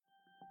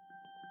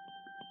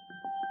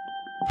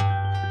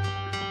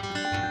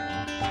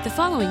The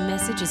following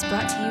message is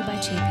brought to you by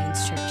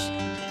Champions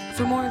Church.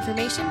 For more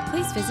information,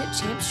 please visit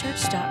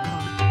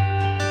championschurch.com.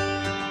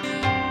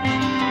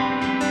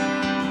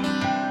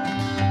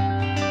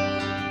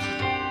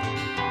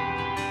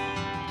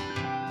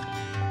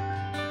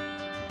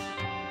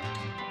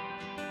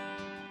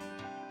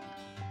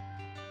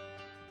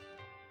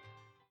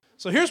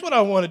 So here's what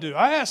I want to do.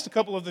 I asked a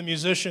couple of the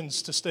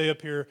musicians to stay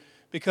up here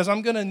because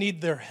I'm going to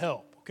need their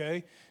help,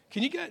 okay? Do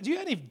you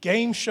have any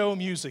game show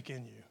music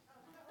in you?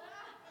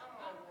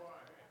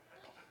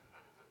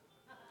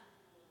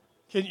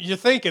 You're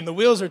thinking, the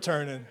wheels are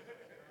turning.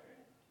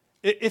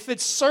 If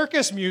it's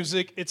circus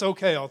music, it's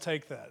okay, I'll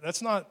take that.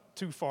 That's not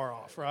too far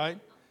off, right?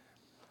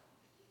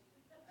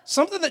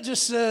 Something that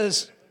just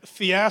says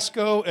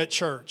fiasco at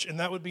church, and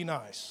that would be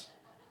nice.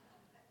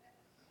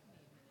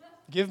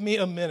 Give me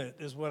a minute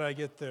is what I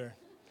get there.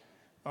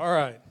 All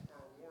right.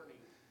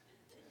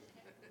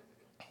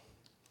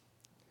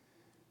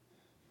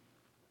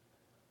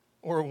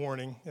 Or a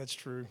warning, that's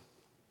true.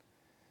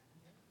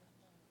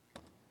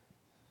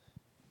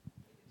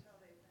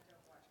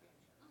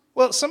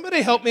 Well,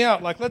 somebody help me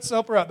out. Let's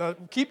help her out. Now,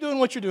 keep doing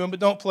what you're doing,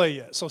 but don't play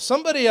yet. So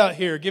somebody out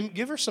here,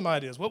 give her some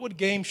ideas. What would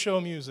game show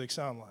music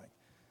sound like?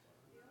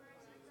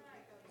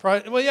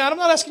 Well, yeah, I'm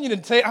not asking you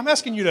to I'm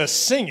asking you to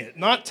sing it,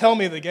 not tell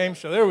me the game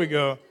show. There we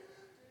go.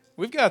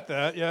 We've got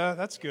that. Yeah,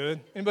 that's good.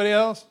 Anybody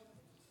else?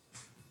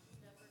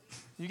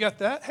 You got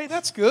that? Hey,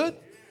 that's good.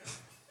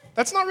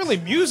 That's not really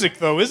music,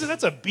 though, is it?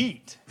 That's a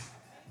beat.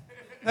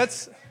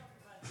 That's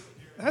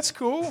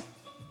cool.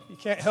 You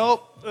can't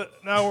help.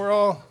 Now we're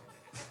all...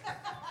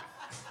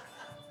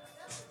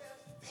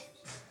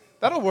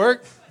 That'll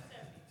work.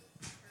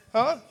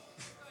 Huh?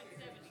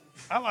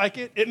 I like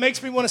it. It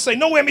makes me want to say,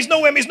 no whammies,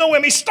 no whammies, no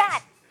whammies,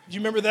 stop. Do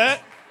you remember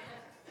that?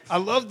 I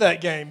loved that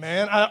game,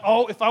 man.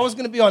 If I was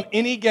going to be on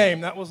any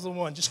game, that was the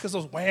one, just because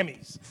those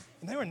whammies.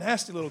 And they were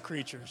nasty little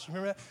creatures. You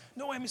remember that?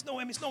 No whammies, no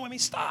whammies, no whammies,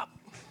 stop.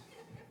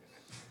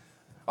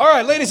 All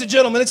right, ladies and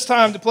gentlemen, it's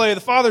time to play the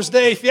Father's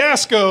Day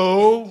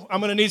Fiasco. I'm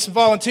going to need some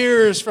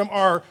volunteers from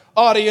our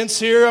audience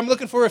here. I'm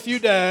looking for a few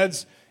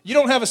dads. You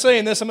don't have a say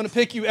in this. I'm going to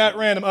pick you at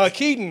random.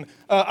 Keaton,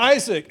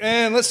 Isaac,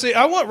 and let's see.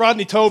 I want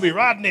Rodney Toby.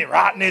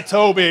 Rodney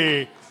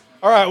Toby.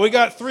 All right, we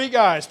got three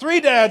guys.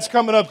 Three dads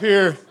coming up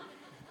here.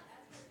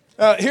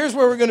 Here's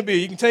where we're going to be.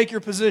 You can take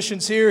your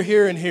positions here,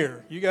 here, and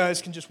here. You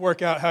guys can just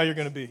work out how you're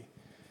going to be.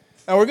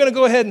 Now, we're going to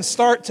go ahead and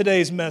start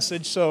today's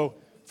message. So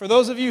for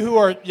those of you who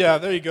are, yeah,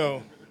 there you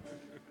go.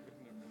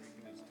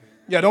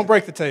 Yeah, don't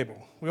break the table.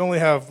 We only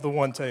have the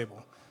one table.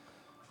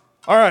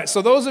 All right,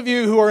 so those of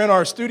you who are in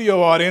our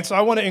studio audience, I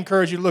want to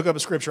encourage you to look up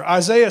a scripture.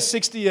 Isaiah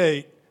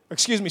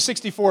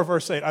 64,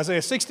 verse 8.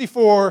 Isaiah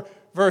 64,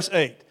 verse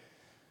 8.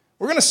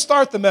 We're going to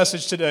start the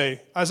message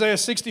today. Isaiah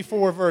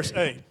 64, verse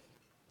 8.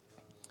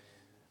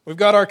 We've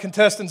got our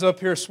contestants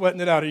up here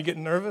sweating it out. Are you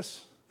getting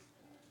nervous?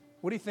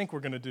 What do you think we're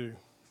going to do?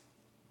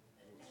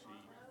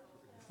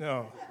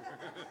 No,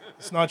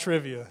 it's not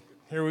trivia.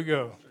 Here we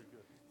go.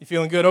 You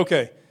feeling good?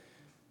 Okay.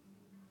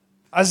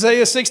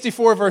 Isaiah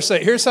 64, verse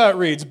 8. Here's how it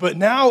reads. But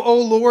now,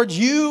 O Lord,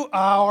 you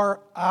are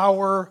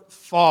our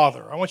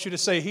Father. I want you to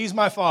say, He's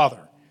my Father.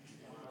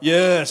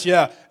 Yes,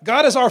 yeah.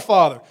 God is our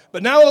Father.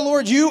 But now, O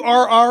Lord, you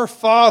are our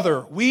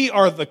Father. We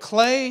are the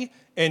clay,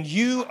 and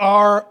you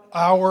are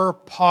our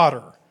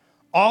potter.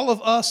 All of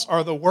us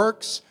are the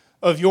works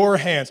of your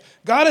hands.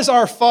 God is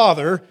our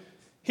Father.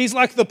 He's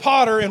like the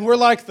potter, and we're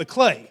like the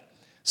clay.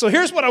 So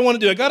here's what I want to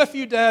do. I got a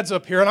few dads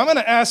up here, and I'm going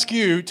to ask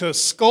you to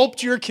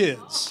sculpt your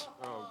kids.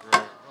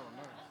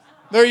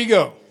 There you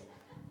go.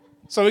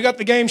 So we got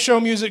the game show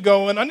music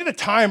going. I need a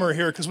timer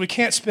here because we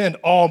can't spend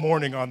all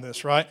morning on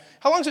this, right?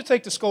 How long does it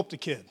take to sculpt a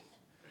kid?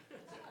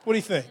 What do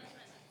you think?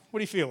 What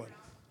are you feeling?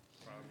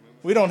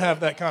 We don't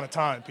have that kind of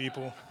time,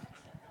 people.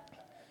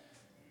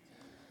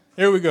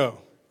 Here we go.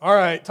 All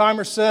right,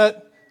 timer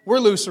set. We're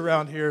loose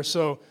around here,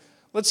 so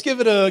let's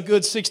give it a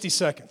good 60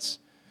 seconds.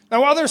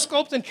 Now, while they're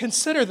sculpting,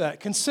 consider that.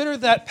 Consider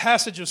that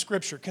passage of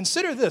Scripture.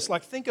 Consider this,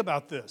 think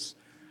about this.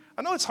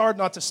 I know it's hard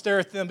not to stare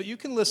at them, but you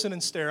can listen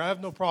and stare. I have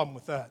no problem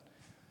with that.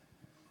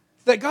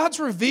 That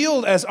God's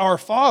revealed as our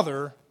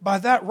Father by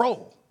that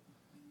role.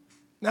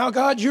 Now,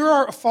 God, you're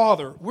our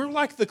Father. We're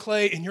like the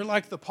clay, and you're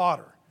like the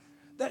potter.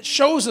 That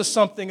shows us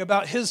something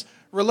about His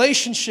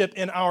relationship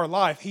in our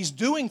life. He's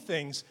doing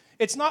things.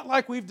 It's not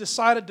like we've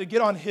decided to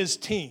get on His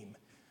team,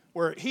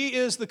 where He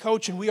is the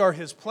coach and we are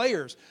His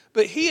players.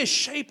 But He is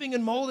shaping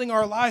and molding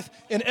our life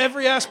in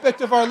every aspect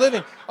of our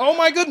living. Oh,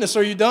 my goodness,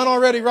 are you done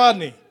already,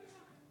 Rodney?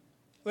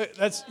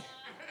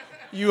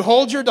 You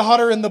hold your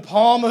daughter in the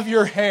palm of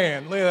your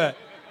hand. Look at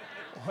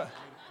that.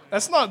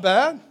 That's not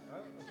bad.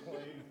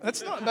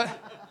 That's not bad.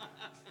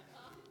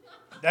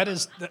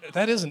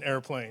 That is an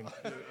airplane.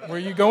 Were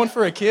you going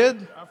for a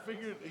kid? I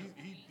figured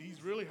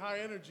he's really high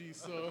energy,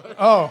 so.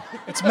 Oh,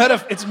 it's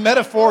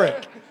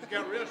metaphoric.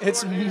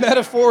 It's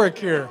metaphoric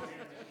here.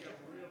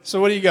 So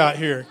what do you got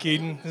here,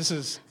 Keaton?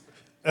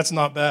 That's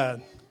not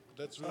bad.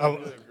 That's really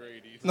good,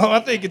 Grady. No, I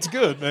think it's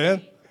good,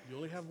 man. You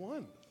only have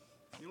one.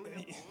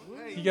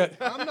 You got.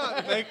 I'm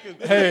not making.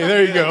 Hey,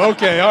 there you go.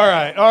 Okay, all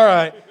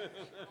right.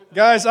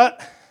 Guys, I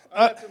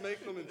have to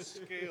make them in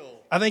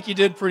scale. I think you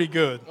did pretty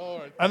good. All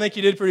right. I think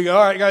you did pretty good.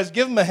 All right, guys,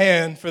 give them a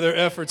hand for their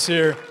efforts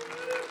here.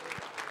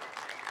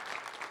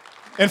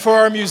 And for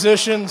our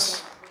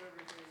musicians,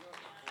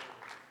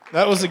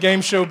 that was a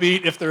game show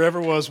beat if there ever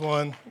was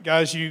one.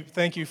 Guys,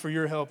 thank you for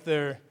your help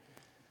there.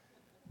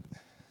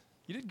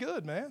 You did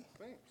good, man.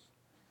 Thanks.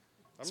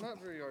 I'm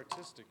not very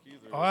artistic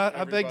either. Oh,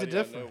 I beg to Everybody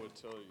differ. I know would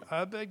tell you.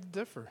 I beg to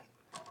differ.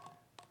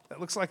 That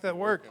looks like that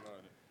worked.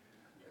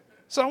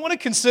 So I want to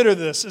consider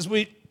this as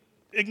we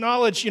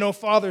acknowledge,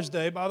 Father's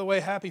Day. By the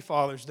way, happy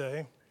Father's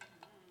Day.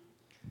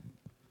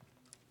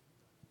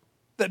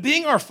 That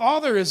being our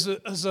father is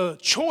a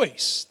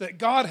choice that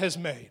God has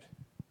made.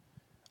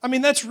 I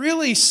mean, that's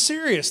really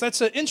serious.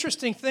 That's an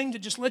interesting thing to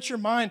just let your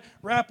mind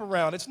wrap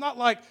around. It's not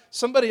like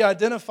somebody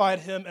identified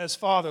him as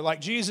father,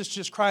 like Jesus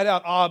just cried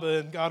out Abba,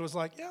 and God was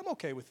like, yeah, I'm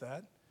okay with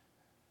that.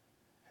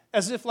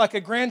 As if like a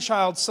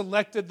grandchild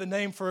selected the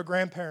name for a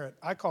grandparent.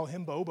 I call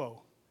him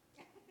Bobo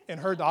and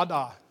her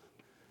Dada.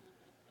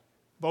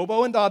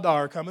 Bobo and Dada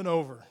are coming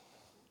over.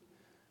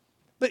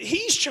 But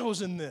he's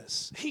chosen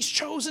this. He's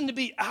chosen to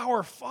be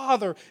our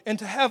father and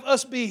to have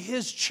us be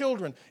his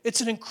children.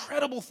 It's an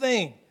incredible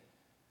thing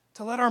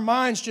to let our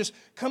minds just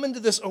come into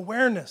this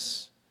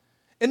awareness.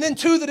 And then,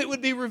 too, that it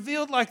would be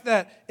revealed like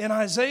that in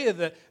Isaiah,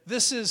 that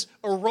this is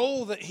a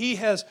role that he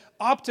has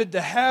opted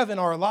to have in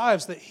our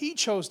lives, that he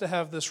chose to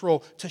have this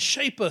role to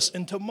shape us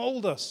and to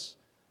mold us.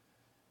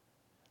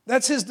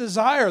 That's his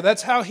desire.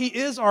 That's how he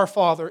is our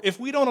father. If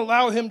we don't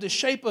allow him to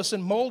shape us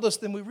and mold us,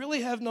 then we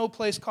really have no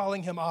place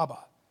calling him Abba.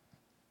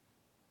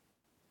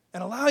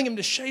 And allowing him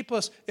to shape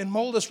us and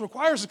mold us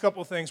requires a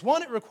couple of things.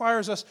 One, it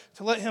requires us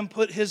to let him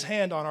put his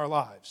hand on our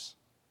lives.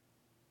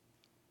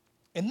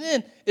 And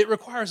then it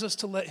requires us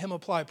to let him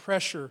apply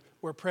pressure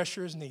where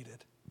pressure is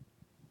needed,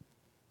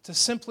 to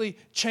simply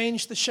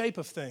change the shape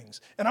of things.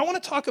 And I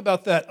want to talk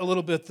about that a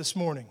little bit this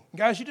morning.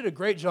 Guys, you did a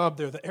great job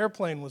there. The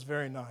airplane was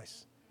very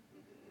nice.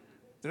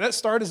 Did that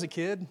start as a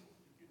kid?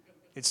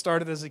 It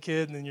started as a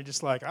kid, and then you're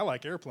just like, I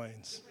like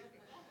airplanes.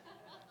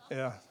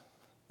 Yeah,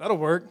 that'll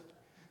work.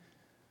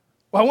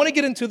 Well, I want to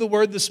get into the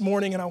Word this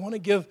morning, and I want to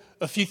give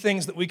a few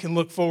things that we can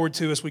look forward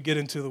to as we get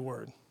into the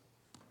Word.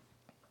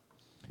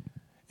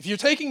 If you're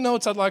taking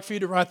notes, I'd like for you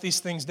to write these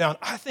things down.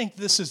 I think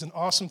this is an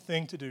awesome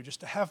thing to do,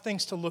 just to have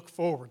things to look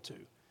forward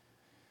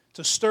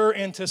to stir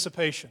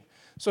anticipation.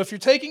 So if you're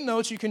taking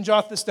notes, you can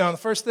jot this down. The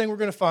first thing we're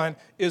going to find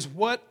is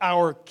what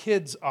our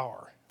kids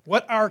are.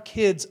 What our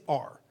kids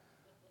are.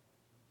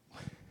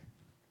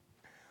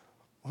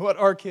 What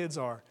our kids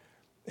are.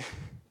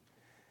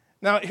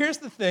 Now, here's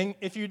the thing.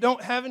 If you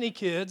don't have any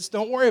kids,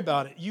 don't worry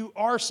about it. You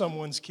are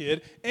someone's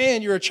kid,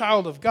 and you're a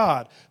child of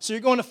God. So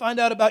you're going to find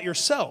out about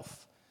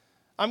yourself.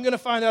 I'm going to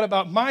find out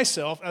about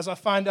myself as I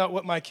find out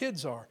what my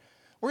kids are.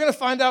 We're going to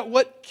find out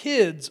what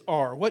kids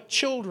are, what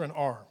children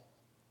are.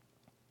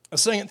 A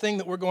second thing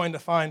that we're going to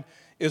find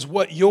is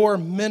what your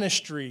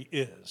ministry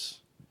is.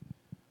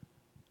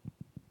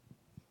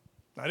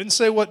 I didn't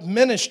say what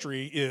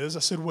ministry is. I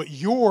said what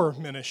your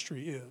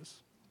ministry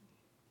is.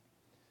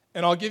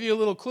 And I'll give you a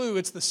little clue.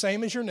 It's the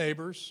same as your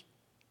neighbor's.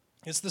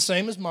 It's the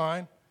same as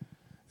mine.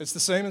 It's the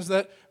same as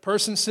that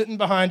person sitting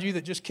behind you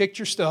that just kicked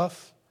your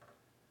stuff.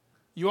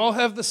 You all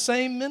have the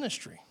same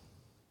ministry.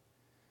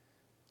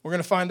 We're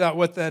going to find out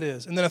what that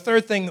is. And then a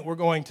third thing that we're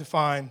going to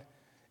find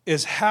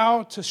is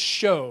how to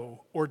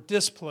show or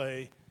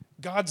display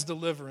God's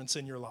deliverance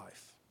in your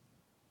life.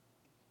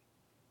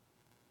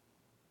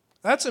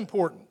 That's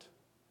important.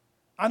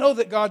 I know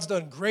that God's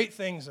done great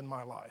things in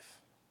my life.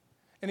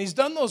 And he's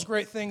done those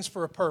great things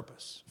for a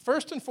purpose.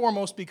 First and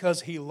foremost,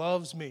 because he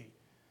loves me.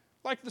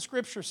 Like the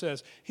scripture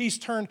says, he's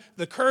turned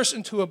the curse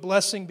into a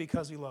blessing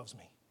because he loves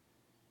me.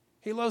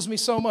 He loves me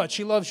so much.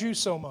 He loves you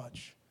so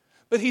much.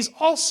 But he's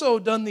also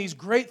done these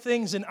great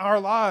things in our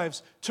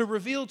lives to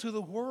reveal to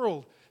the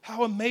world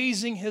how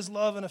amazing his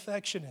love and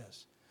affection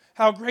is,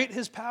 how great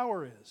his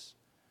power is.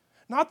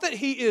 Not that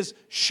he is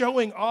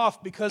showing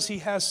off because he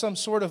has some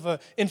sort of an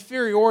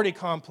inferiority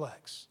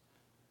complex,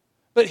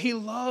 but he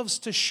loves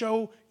to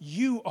show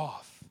you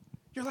off.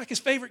 You're like his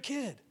favorite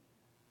kid.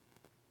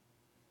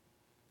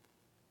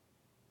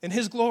 And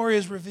his glory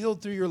is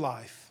revealed through your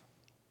life.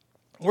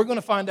 We're going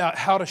to find out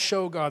how to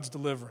show God's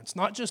deliverance.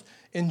 Not just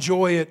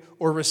enjoy it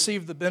or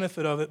receive the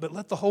benefit of it, but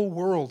let the whole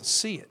world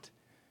see it.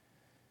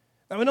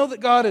 Now, we know that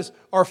God is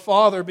our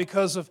Father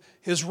because of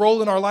his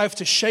role in our life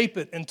to shape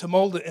it and to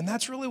mold it. And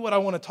that's really what I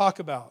want to talk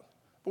about.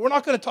 But we're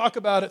not going to talk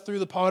about it through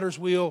the potter's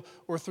wheel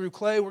or through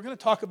clay. We're going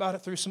to talk about it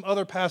through some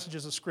other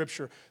passages of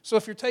Scripture. So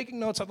if you're taking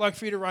notes, I'd like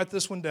for you to write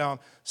this one down.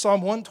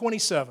 Psalm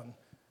 127,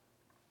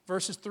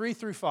 verses 3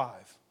 through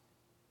 5.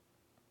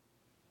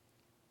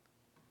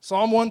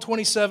 Psalm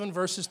 127,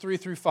 verses 3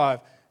 through 5.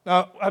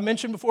 Now, I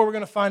mentioned before we're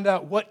going to find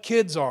out what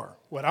kids are,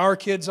 what our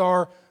kids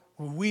are,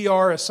 who we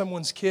are as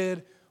someone's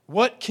kid,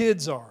 what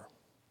kids are.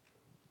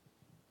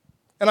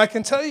 And I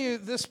can tell you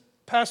this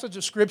passage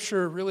of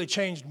Scripture really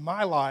changed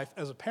my life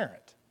as a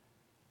parent.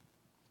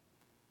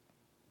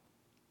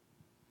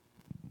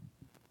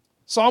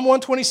 Psalm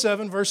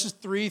 127, verses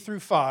 3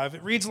 through 5,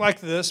 it reads like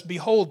this: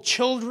 Behold,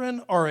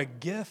 children are a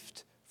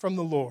gift from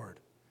the Lord.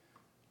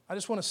 I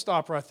just want to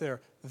stop right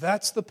there.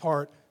 That's the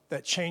part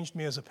that changed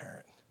me as a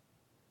parent.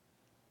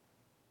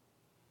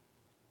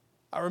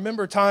 I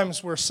remember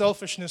times where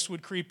selfishness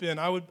would creep in.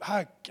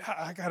 I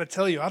got to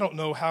tell you, I don't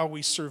know how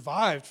we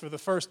survived for the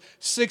first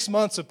 6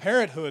 months of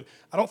parenthood.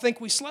 I don't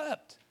think we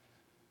slept.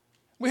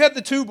 We had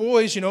the 2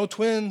 boys,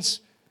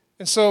 twins,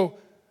 and so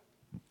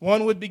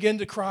one would begin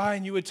to cry,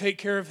 and you would take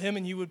care of him,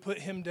 and you would put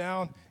him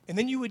down, and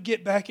then you would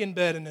get back in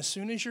bed, and as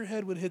soon as your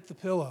head would hit the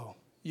pillow,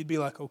 you'd be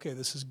like, okay,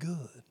 this is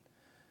good.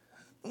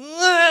 And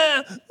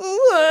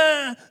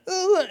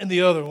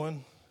the other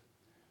one.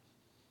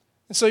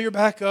 And so you're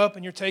back up,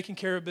 and you're taking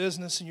care of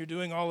business, and you're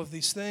doing all of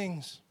these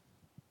things.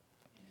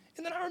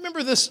 And then I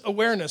remember this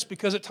awareness,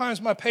 because at times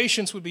my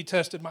patience would be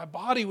tested, my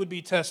body would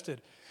be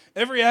tested.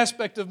 Every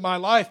aspect of my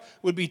life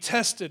would be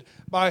tested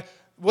by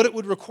what it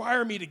would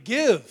require me to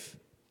give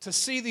to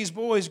see these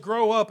boys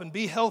grow up and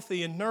be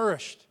healthy and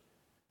nourished.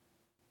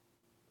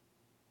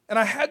 And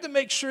I had to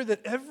make sure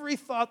that every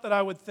thought that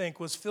I would think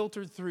was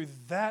filtered through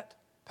that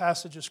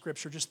passage of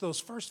Scripture, just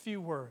those first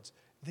few words.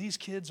 These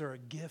kids are a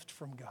gift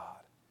from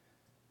God,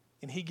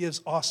 and He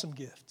gives awesome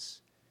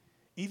gifts.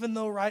 Even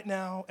though right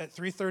now at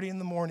 3:30 in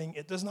the morning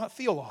it does not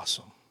feel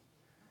awesome,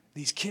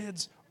 these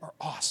kids are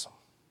awesome.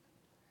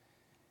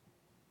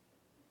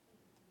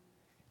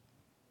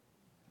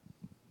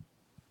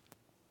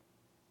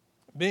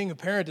 Being a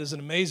parent is an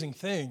amazing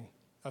thing.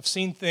 I've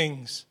seen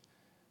things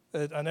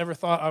that I never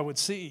thought I would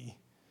see.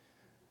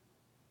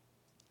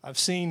 I've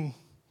seen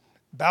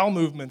bowel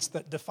movements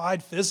that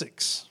defied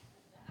physics.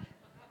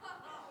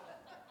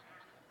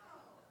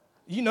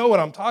 You know what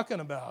I'm talking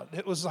about.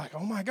 It was like,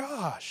 oh my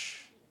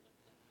gosh,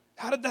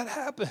 how did that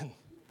happen?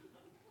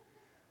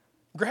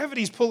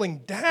 Gravity's pulling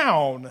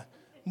down,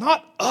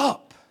 not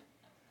up.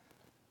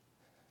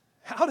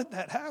 How did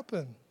that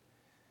happen?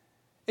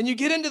 And you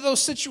get into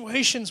those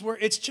situations where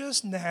it's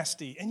just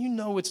nasty, and you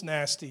know it's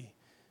nasty.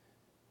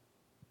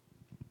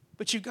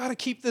 But you've got to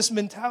keep this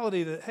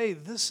mentality that, hey,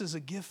 this is a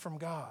gift from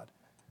God.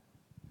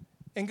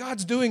 And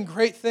God's doing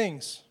great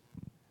things.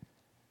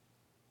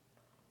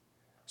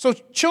 So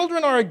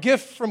children are a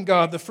gift from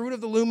God. The fruit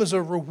of the loom is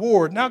a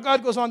reward. Now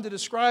God goes on to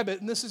describe it,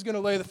 and this is going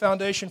to lay the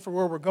foundation for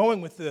where we're going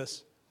with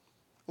this.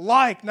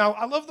 Like. Now,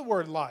 I love the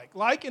word like.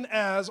 Like and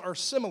as are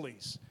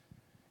similes.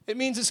 It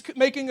means it's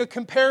making a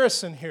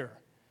comparison here.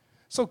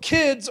 So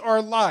kids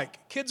are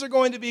like. Kids are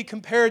going to be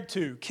compared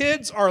to.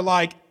 Kids are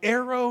like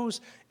arrows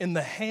in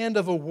the hand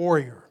of a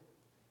warrior.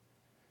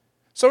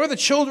 So are the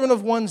children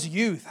of one's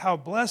youth. How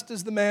blessed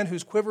is the man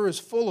whose quiver is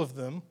full of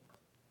them.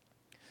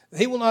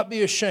 They will not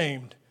be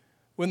ashamed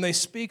when they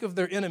speak of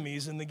their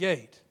enemies in the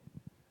gate.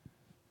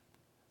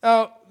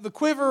 Now, the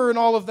quiver and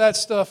all of that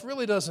stuff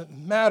really doesn't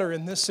matter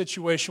in this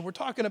situation. We're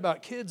talking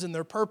about kids and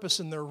their purpose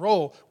and their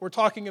role. We're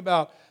talking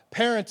about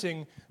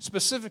parenting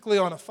specifically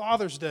on a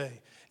Father's Day.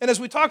 And as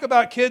we talk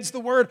about kids, the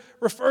word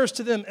refers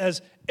to them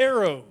as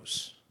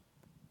arrows.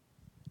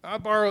 I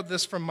borrowed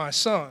this from my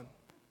son.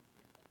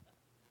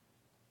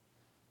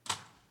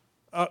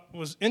 I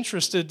was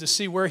interested to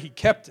see where he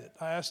kept it.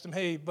 I asked him,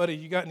 hey, buddy,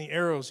 you got any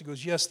arrows? He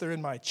goes, yes, they're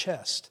in my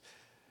chest.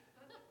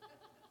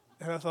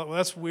 And I thought, well,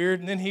 that's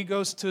weird. And then he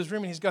goes to his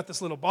room, and he's got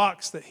this little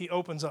box that he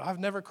opens up. I've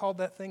never called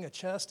that thing a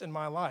chest in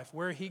my life.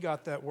 Where he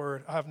got that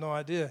word, I have no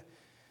idea.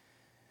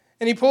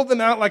 And he pulled them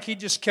out like he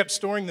just kept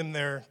storing them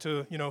there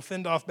to,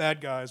 fend off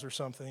bad guys or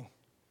something.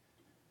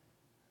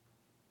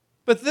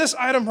 But this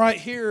item right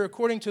here,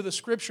 according to the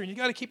Scripture, and you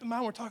got to keep in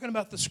mind we're talking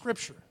about the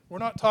Scripture. We're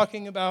not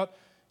talking about,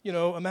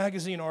 a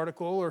magazine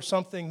article or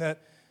something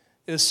that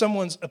is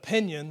someone's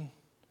opinion,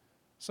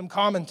 some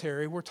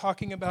commentary. We're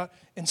talking about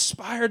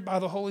inspired by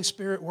the Holy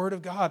Spirit Word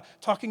of God,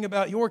 talking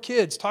about your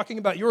kids, talking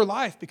about your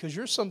life because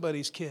you're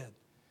somebody's kid.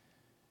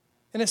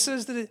 And it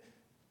says that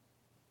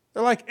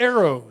they're like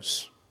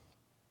arrows.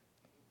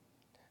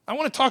 I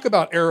want to talk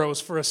about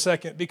arrows for a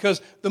second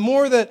because the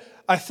more that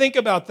I think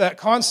about that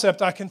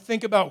concept, I can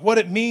think about what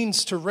it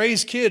means to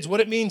raise kids,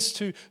 what it means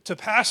to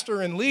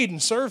pastor and lead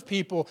and serve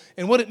people,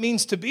 and what it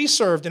means to be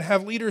served and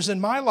have leaders in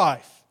my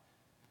life.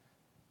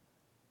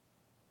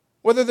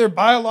 Whether they're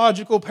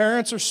biological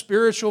parents or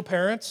spiritual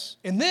parents.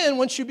 And then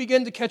once you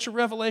begin to catch a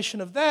revelation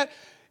of that,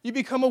 you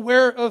become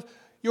aware of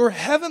your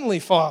heavenly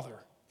Father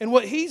and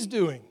what He's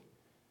doing.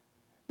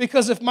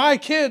 Because if my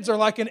kids are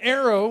like an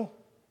arrow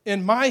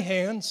in my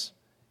hands,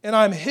 and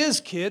I'm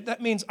His kid,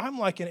 that means I'm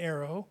like an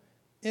arrow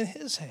in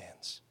His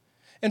hands.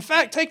 In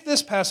fact, take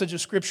this passage of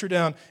Scripture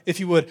down,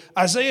 if you would.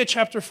 Isaiah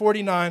chapter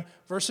 49,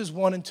 verses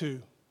 1 and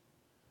 2.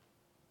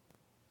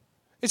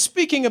 It's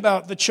speaking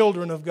about the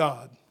children of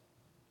God.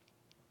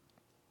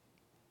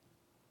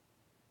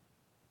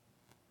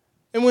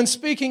 And when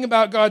speaking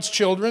about God's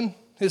children,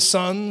 His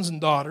sons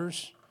and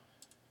daughters,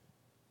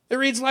 it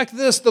reads like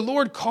this: The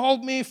Lord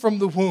called me from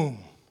the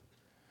womb.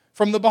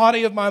 From the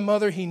body of my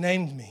mother He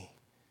named me.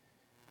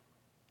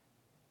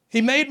 He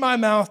made my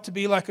mouth to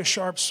be like a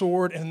sharp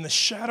sword, and in the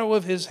shadow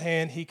of His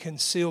hand He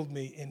concealed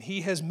me, and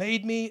He has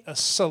made me a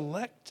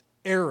select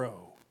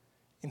arrow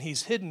and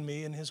He's hidden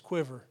me in His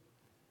quiver.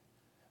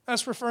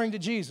 That's referring to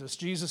Jesus.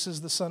 Jesus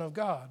is the Son of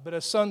God. But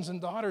as sons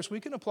and daughters, we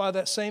can apply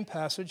that same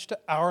passage to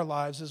our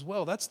lives as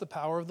well. That's the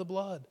power of the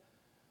blood.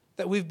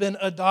 That we've been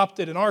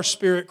adopted, and our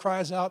spirit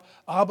cries out,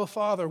 Abba,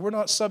 Father. We're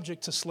not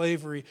subject to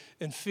slavery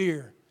and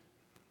fear.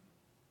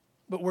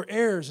 But we're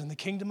heirs in the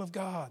kingdom of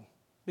God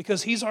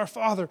because He's our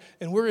Father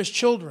and we're His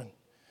children.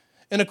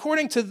 And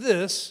according to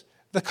this,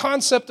 the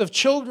concept of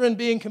children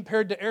being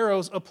compared to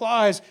arrows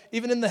applies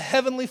even in the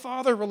Heavenly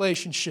Father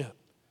relationship.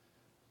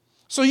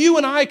 So you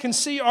and I can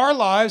see our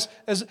lives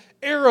as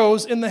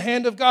arrows in the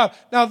hand of God.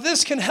 Now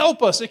this can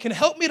help us. It can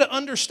help me to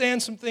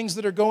understand some things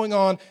that are going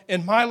on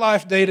in my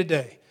life day to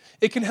day.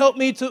 It can help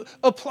me to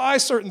apply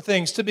certain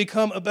things to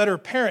become a better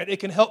parent.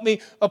 It can help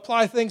me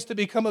apply things to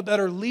become a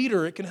better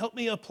leader. It can help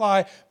me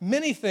apply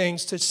many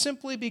things to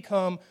simply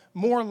become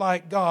more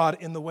like God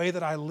in the way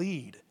that I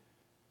lead,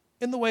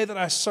 in the way that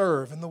I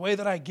serve, in the way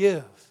that I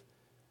give,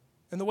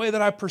 in the way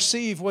that I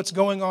perceive what's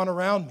going on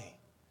around me.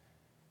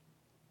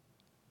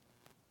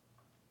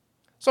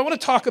 So I want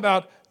to talk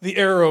about the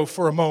arrow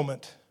for a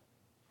moment.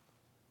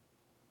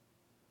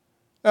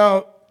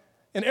 Now,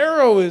 an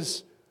arrow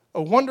is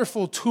a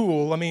wonderful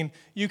tool. I mean,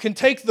 you can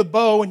take the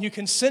bow and you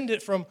can send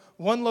it from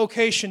one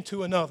location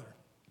to another.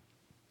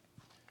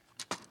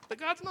 But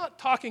God's not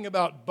talking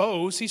about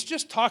bows. He's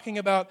just talking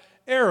about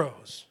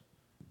arrows.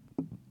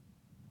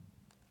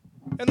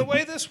 And the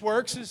way this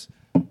works is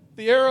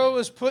the arrow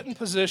is put in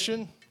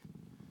position,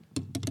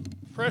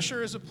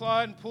 pressure is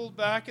applied and pulled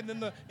back, and then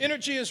the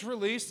energy is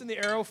released and the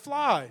arrow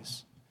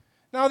flies.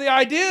 Now the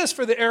idea is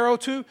for the arrow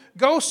to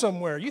go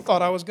somewhere. You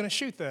thought I was going to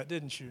shoot that,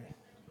 didn't you?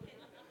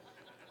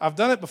 I've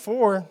done it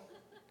before.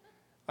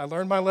 I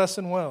learned my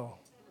lesson well.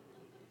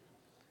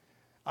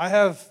 I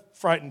have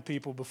frightened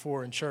people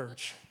before in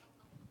church,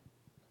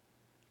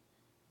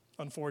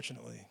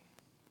 unfortunately.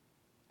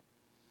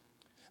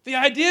 The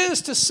idea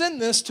is to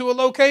send this to a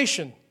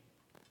location,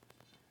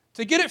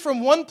 to get it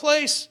from one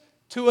place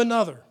to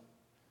another.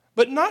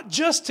 But not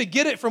just to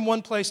get it from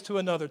one place to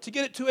another, to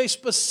get it to a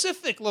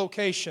specific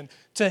location,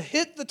 to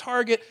hit the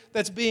target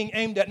that's being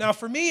aimed at. Now,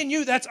 for me and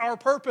you, that's our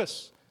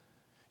purpose.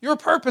 Your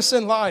purpose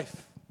in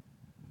life.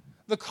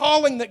 The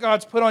calling that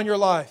God's put on your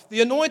life.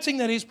 The anointing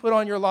that He's put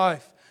on your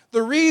life.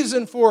 The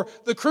reason for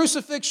the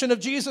crucifixion of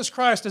Jesus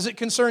Christ as it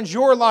concerns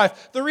your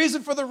life. The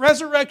reason for the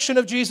resurrection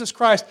of Jesus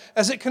Christ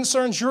as it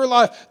concerns your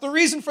life. The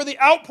reason for the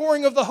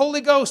outpouring of the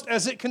Holy Ghost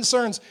as it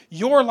concerns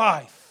your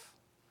life.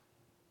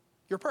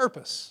 Your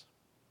purpose.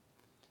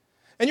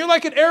 And you're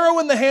like an arrow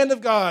in the hand of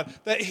God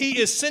that He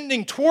is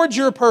sending towards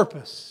your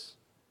purpose.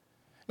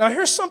 Now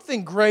here's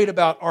something great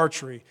about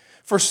archery.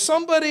 For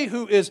somebody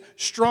who is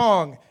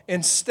strong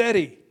and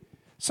steady,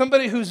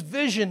 somebody whose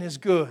vision is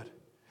good,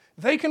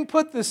 they can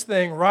put this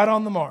thing right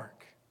on the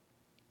mark.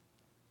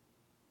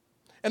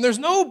 And there's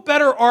no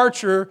better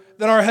archer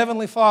than our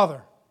Heavenly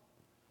Father.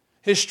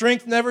 His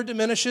strength never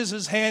diminishes,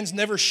 His hands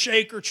never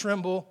shake or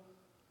tremble,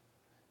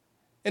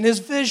 and His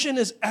vision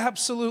is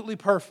absolutely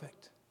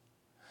perfect.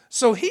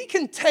 So He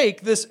can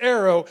take this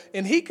arrow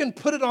and He can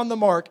put it on the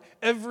mark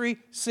every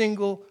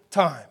single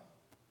time.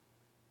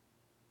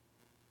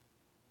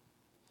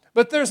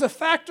 But there's a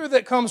factor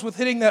that comes with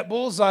hitting that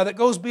bullseye that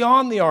goes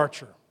beyond the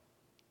archer.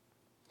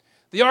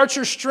 The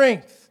archer's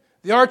strength,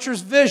 the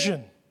archer's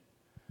vision,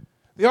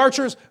 the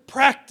archer's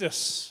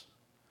practice,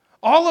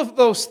 all of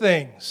those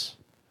things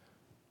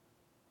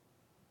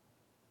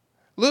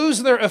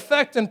lose their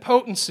effect and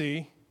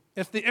potency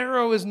if the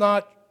arrow is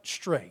not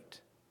straight.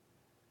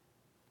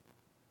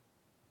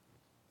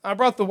 I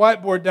brought the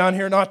whiteboard down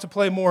here not to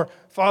play more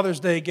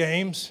Father's Day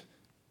games,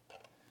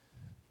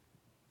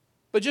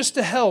 but just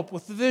to help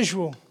with the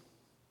visual.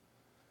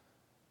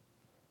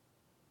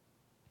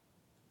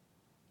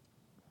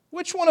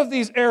 Which one of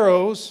these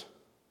arrows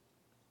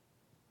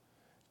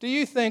do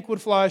you think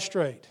would fly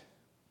straight?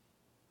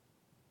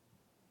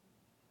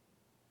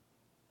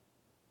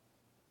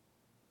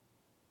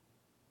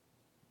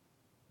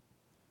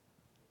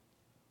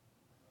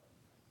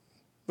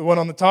 The one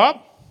on the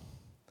top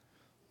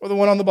or the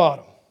one on the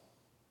bottom?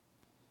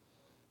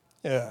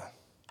 Yeah.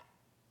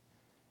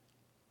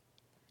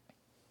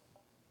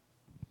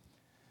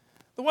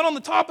 The one on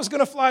the top is going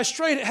to fly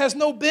straight. It has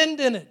no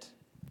bend in it.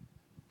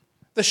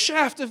 The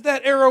shaft of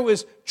that arrow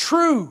is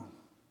true.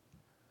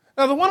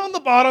 Now, the one on the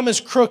bottom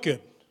is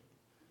crooked.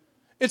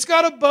 It's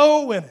got a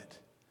bow in it.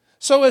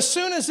 So as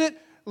soon as it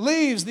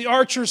leaves the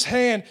archer's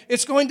hand,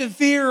 it's going to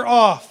veer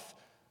off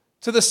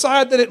to the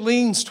side that it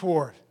leans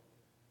toward.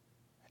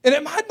 And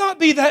it might not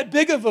be that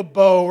big of a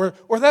bow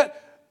or that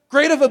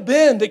great of a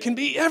bend. It can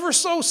be ever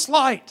so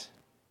slight.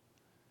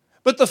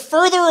 But the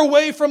further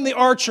away from the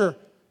archer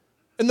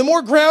and the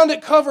more ground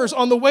it covers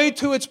on the way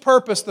to its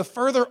purpose, the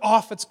further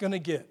off it's going to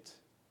get.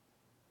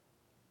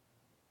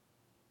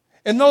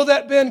 And though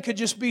that bend could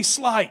just be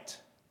slight,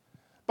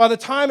 by the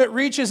time it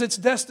reaches its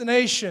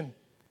destination,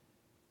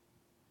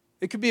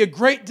 it could be a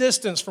great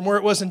distance from where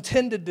it was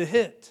intended to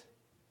hit.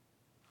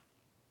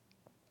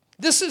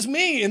 This is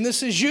me and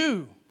this is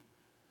you.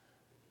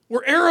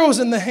 We're arrows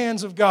in the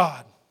hands of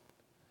God.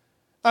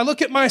 I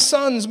look at my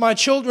sons, my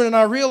children, and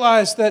I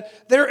realize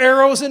that they're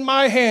arrows in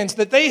my hands,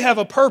 that they have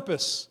a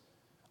purpose.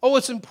 Oh,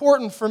 it's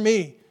important for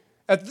me.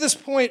 At this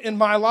point in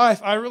my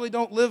life, I really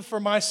don't live for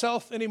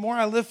myself anymore.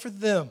 I live for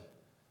them.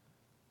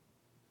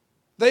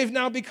 They've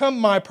now become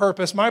my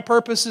purpose. My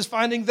purpose is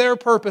finding their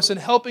purpose and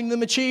helping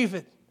them achieve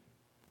it.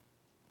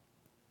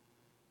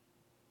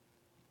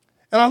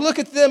 And I look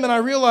at them and I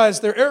realize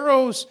they're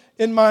arrows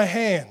in my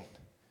hand.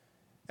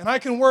 And I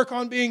can work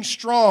on being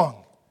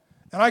strong.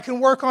 And I can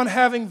work on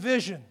having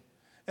vision.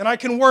 And I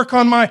can work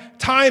on my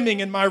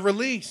timing and my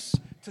release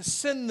to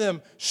send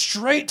them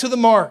straight to the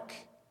mark.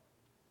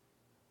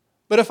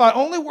 But if I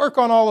only work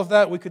on all of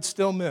that, we could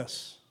still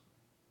miss.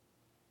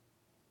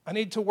 I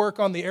need to work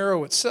on the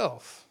arrow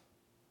itself.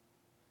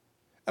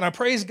 And I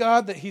praise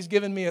God that He's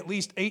given me at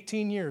least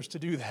 18 years to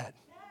do that.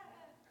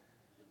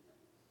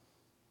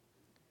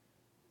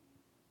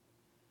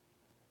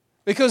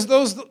 Because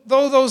though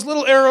those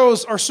little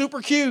arrows are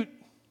super cute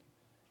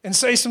and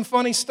say some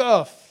funny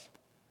stuff,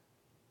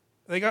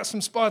 they got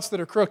some spots that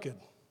are crooked.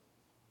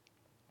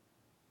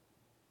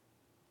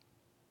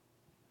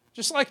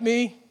 Just like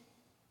me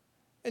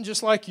and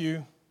just like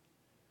you.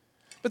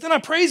 But then I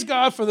praise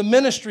God for the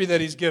ministry that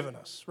He's given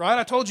us, right?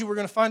 I told you we're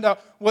going to find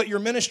out what your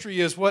ministry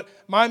is, what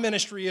my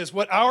ministry is,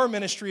 what our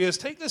ministry is.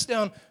 Take this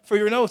down for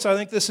your notes. I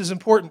think this is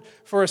important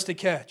for us to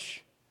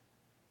catch.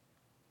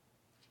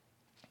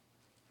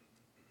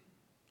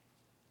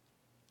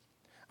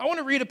 I want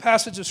to read a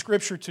passage of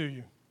Scripture to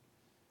you.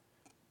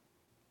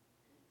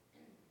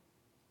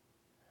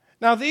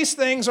 Now, these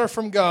things are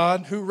from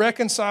God, who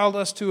reconciled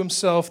us to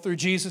Himself through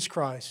Jesus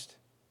Christ.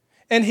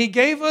 And He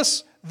gave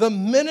us the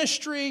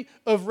ministry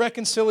of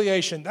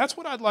reconciliation. That's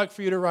what I'd like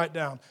for you to write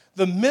down.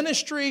 The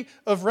ministry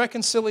of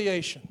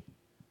reconciliation.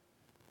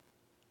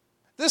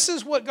 This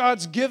is what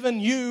God's given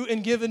you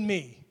and given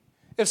me.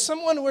 If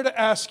someone were to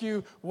ask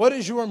you, what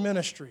is your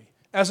ministry?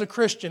 As a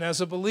Christian, as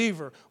a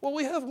believer, well,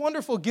 we have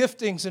wonderful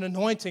giftings and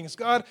anointings.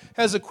 God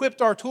has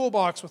equipped our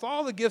toolbox with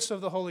all the gifts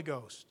of the Holy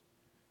Ghost.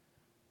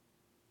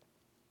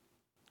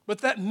 But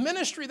that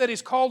ministry that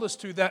He's called us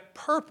to, that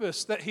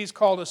purpose that He's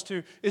called us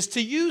to, is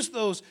to use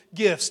those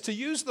gifts, to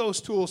use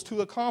those tools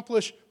to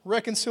accomplish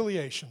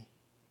reconciliation.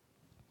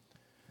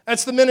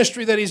 That's the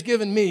ministry that He's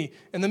given me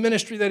and the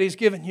ministry that He's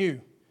given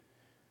you.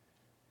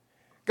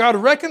 God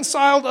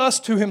reconciled us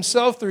to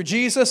Himself through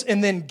Jesus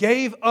and then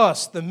gave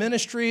us the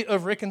ministry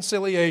of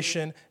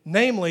reconciliation,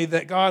 namely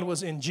that God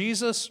was in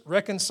Jesus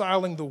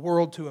reconciling the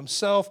world to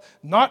Himself,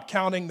 not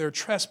counting their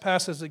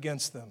trespasses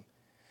against them.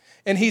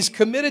 And He's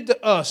committed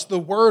to us the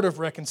word of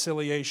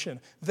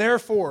reconciliation.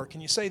 Therefore,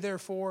 can you say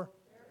therefore?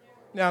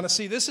 Now,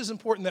 see, this is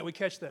important that we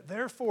catch that.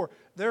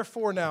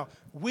 Therefore now,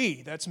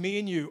 we, that's me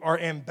and you, are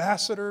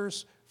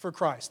ambassadors for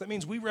Christ. That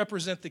means we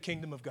represent the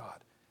kingdom of God.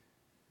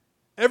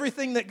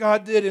 Everything that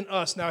God did in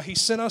us, now He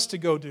sent us to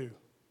go do.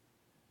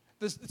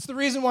 It's the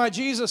reason why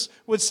Jesus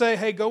would say,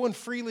 hey, go and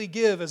freely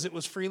give as it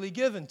was freely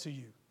given to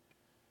you.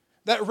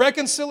 That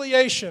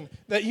reconciliation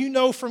that you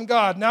know from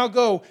God, now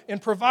go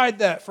and provide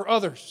that for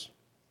others.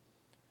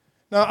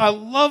 Now, I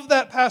love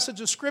that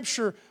passage of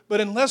Scripture,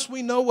 but unless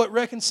we know what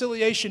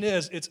reconciliation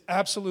is, it's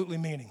absolutely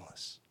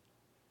meaningless.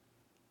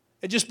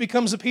 It just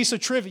becomes a piece of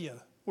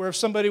trivia, where if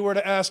somebody were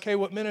to ask, hey,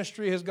 what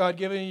ministry has God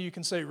given you, you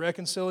can say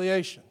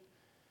reconciliation.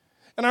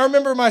 And I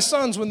remember my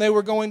sons, when they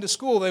were going to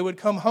school, they would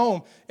come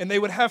home and they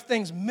would have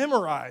things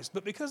memorized.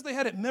 But because they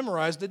had it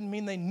memorized didn't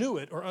mean they knew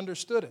it or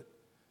understood it.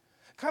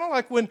 Kind of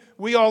like when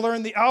we all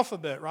learned the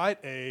alphabet, right?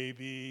 A,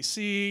 B,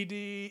 C,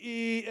 D,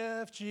 E,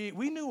 F, G.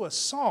 We knew a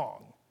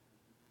song.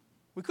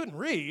 We couldn't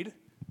read,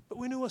 but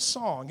we knew a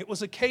song. It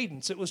was a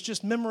cadence. It was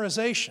just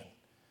memorization.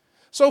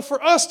 So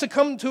for us to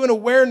come to an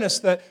awareness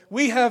that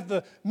we have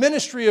the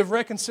ministry of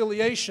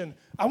reconciliation,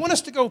 I want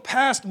us to go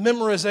past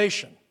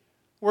memorization,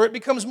 where it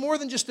becomes more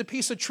than just a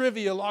piece of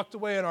trivia locked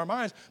away in our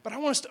minds, but I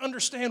want us to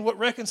understand what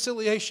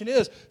reconciliation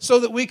is so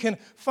that we can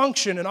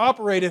function and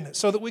operate in it,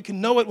 so that we can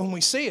know it when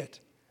we see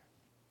it.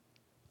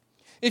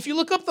 If you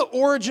look up the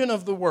origin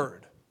of the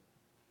word,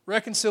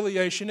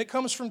 reconciliation, it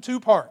comes from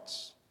two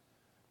parts.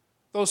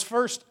 Those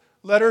first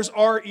letters,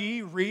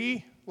 R-E,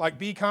 re, like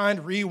be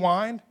kind,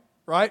 rewind,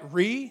 right?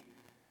 Re.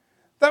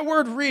 That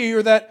word re,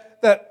 or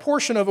that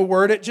portion of a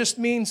word, it just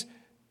means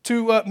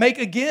to make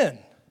again.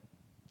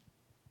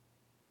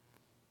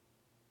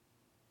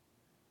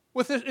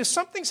 If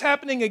something's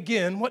happening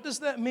again, what does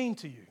that mean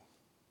to you?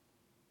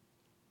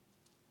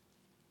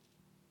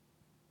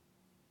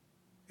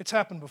 It's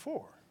happened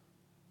before.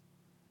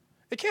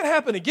 It can't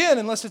happen again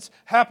unless it's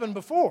happened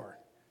before.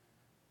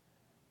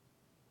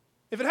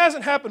 If it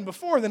hasn't happened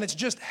before, then it's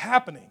just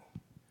happening.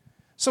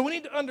 So we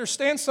need to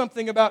understand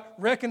something about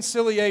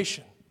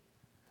reconciliation.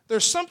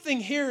 There's something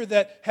here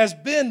that has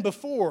been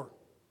before.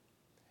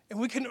 And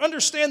we can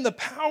understand the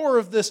power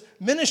of this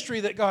ministry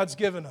that God's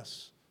given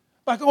us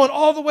by going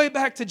all the way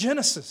back to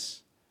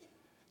Genesis,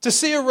 to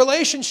see a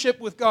relationship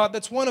with God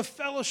that's one of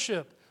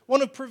fellowship,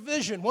 one of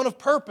provision, one of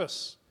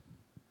purpose.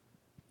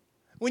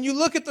 When you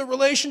look at the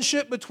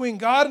relationship between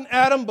God and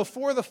Adam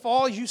before the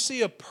fall, you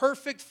see a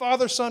perfect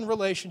father-son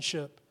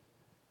relationship.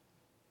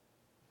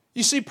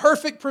 You see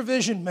perfect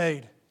provision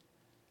made.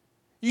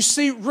 You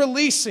see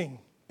releasing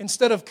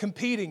instead of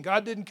competing.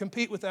 God didn't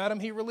compete with Adam.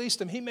 He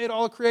released him. He made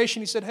all of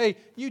creation. He said, hey,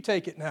 you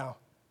take it now.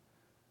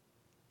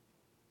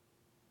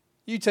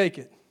 You take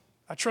it.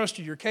 I trust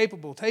you. You're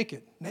capable. Take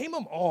it. Name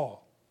them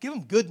all. Give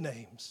them good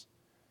names.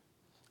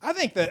 I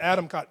think that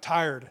Adam got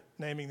tired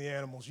naming the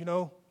animals, you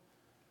know.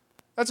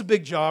 That's a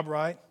big job,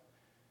 right?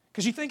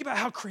 Because you think about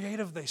how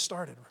creative they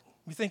started.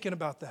 You're thinking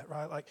about that,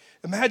 right? Like,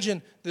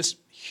 imagine this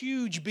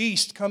huge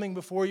beast coming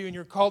before you and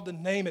you're called to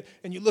name it,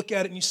 and you look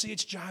at it and you see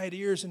its giant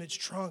ears and its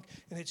trunk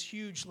and its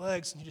huge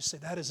legs, and you just say,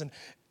 that is an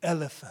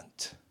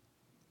elephant.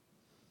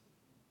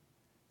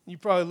 You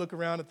probably look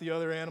around at the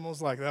other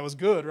animals like, that was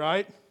good,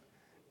 right?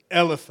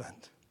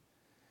 Elephant.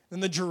 Then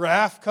the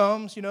giraffe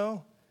comes, you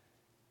know,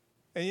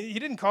 and he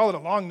didn't call it a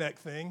long neck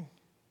thing.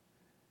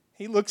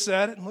 He looks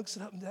at it and looks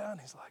it up and down.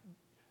 He's like,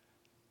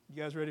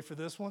 you guys ready for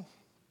this one?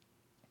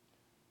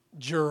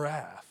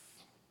 Giraffe.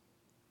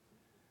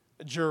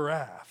 A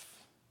giraffe.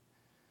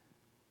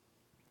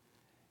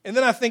 And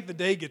then I think the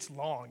day gets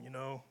long, you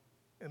know,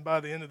 and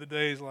by the end of the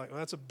day, he's like, well,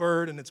 that's a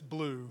bird and it's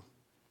blue.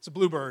 It's a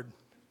bluebird.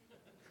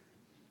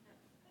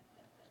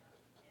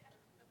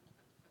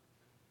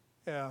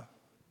 Yeah.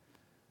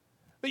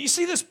 But you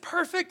see this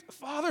perfect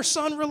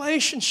father-son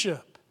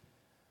relationship.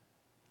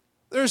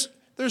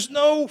 There's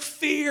no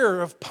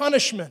fear of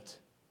punishment,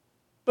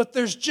 but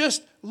there's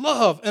just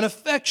love and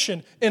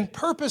affection and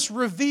purpose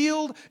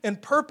revealed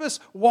and purpose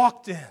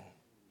walked in.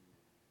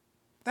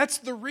 That's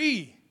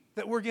the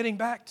that we're getting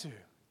back to.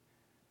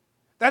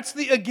 That's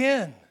the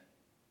again.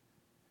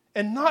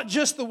 And not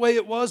just the way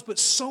it was, but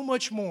so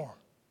much more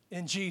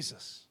in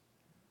Jesus.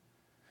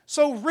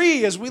 So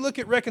as we look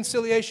at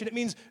reconciliation, it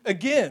means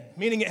again,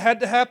 meaning it had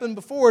to happen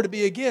before to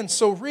be again.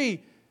 So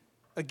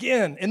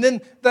again. And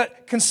then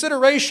that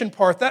consideration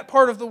part, that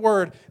part of the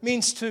word,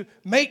 means to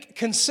make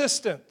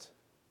consistent.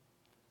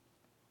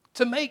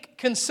 To make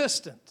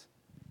consistent.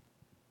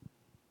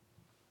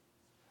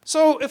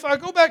 So if I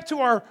go back to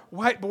our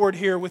whiteboard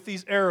here with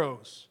these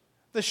arrows,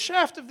 the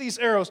shaft of these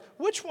arrows,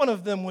 which one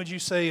of them would you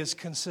say is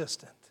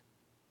consistent?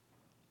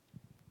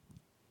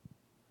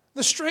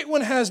 The straight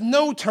one has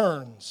no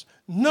turns,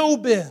 no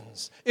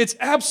bends. It's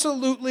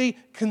absolutely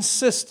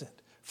consistent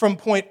from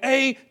point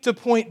A to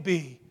point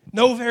B.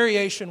 No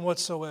variation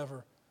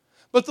whatsoever.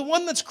 But the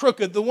one that's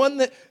crooked, the one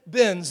that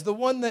bends, the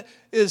one that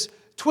is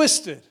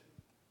twisted,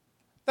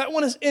 that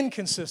one is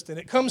inconsistent.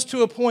 It comes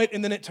to a point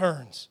and then it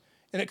turns.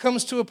 And it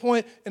comes to a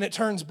point and it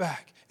turns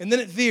back. And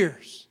then it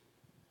veers.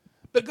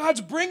 But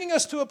God's bringing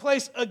us to a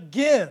place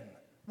again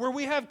where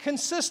we have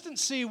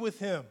consistency with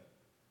Him.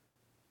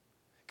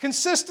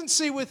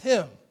 Consistency with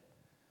Him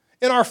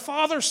in our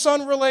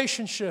father-son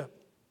relationship.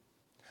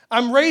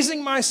 I'm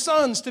raising my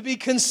sons to be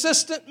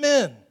consistent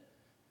men,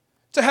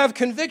 to have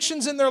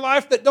convictions in their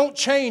life that don't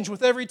change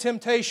with every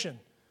temptation.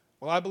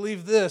 Well, I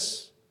believe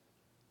this,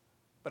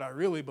 but I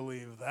really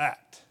believe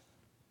that.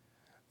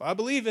 Well, I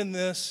believe in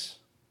this,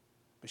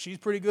 but she's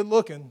pretty good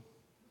looking.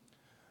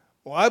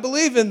 Well, I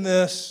believe in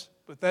this,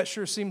 but that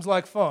sure seems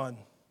like fun.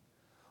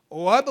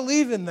 Oh, I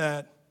believe in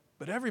that,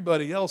 but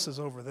everybody else is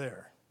over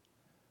there.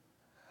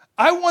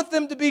 I want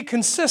them to be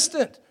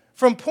consistent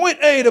from point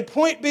A to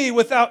point B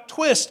without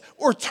twist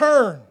or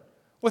turn,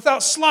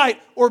 without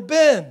slight or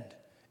bend.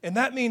 And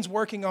that means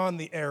working on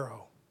the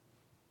arrow.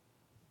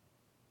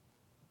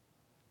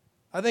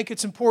 I think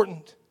it's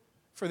important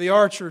for the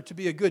archer to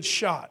be a good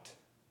shot.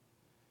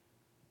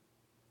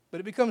 But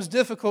it becomes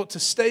difficult to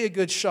stay a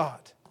good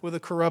shot with a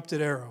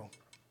corrupted arrow.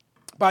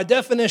 By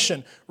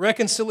definition,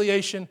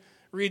 reconciliation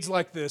reads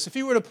like this. If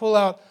you were to pull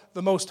out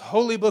the most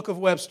holy book of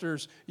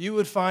Webster's, you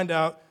would find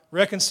out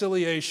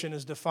reconciliation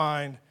is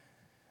defined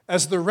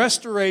as the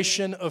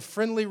restoration of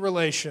friendly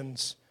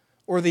relations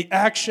or the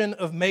action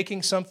of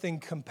making something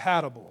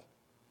compatible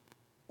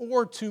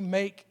or to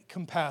make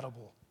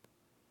compatible.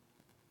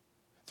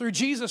 Through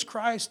Jesus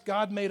Christ,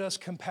 God made us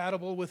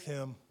compatible with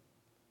Him.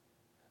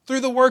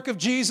 Through the work of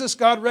Jesus,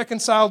 God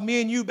reconciled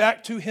me and you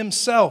back to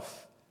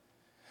Himself.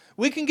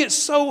 We can get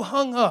so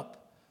hung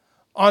up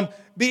on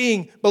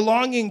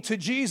belonging to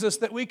Jesus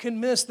that we can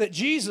miss that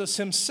Jesus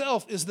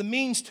Himself is the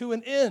means to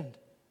an end.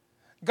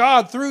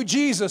 God, through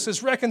Jesus,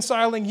 is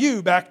reconciling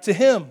you back to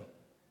Him.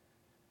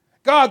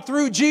 God,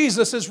 through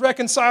Jesus, is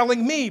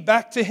reconciling me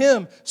back to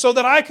Him so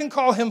that I can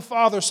call Him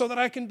Father, so that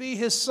I can be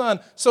His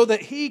Son, so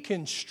that He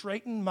can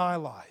straighten my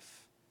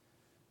life.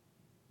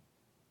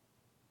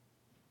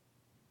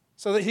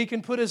 So that He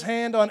can put His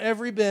hand on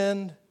every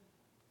bend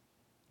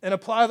and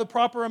apply the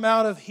proper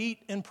amount of heat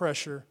and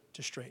pressure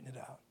to straighten it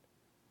out.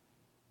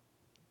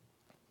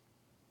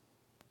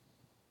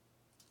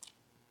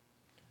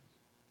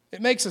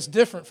 It makes us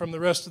different from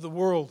the rest of the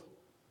world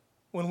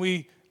when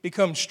we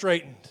become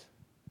straightened.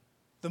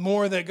 The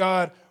more that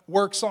God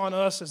works on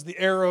us as the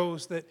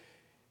arrows that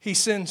He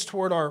sends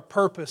toward our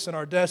purpose and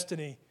our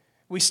destiny,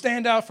 we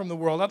stand out from the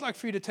world. I'd like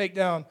for you to take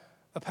down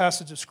a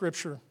passage of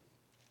Scripture.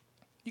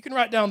 You can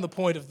write down the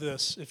point of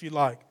this if you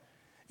like.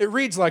 It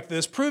reads like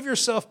this: prove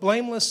yourself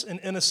blameless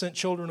and innocent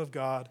children of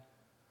God,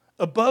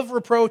 above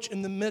reproach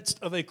in the midst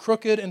of a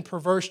crooked and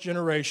perverse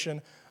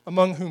generation,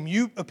 among whom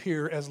you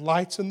appear as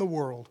lights in the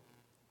world,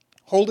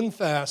 holding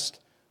fast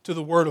to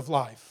the word of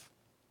life.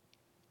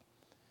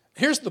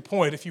 Here's the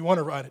point, if you want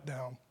to write it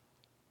down.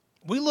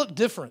 We look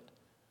different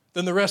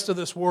than the rest of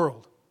this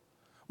world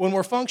when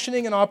we're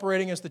functioning and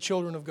operating as the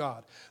children of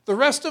God. The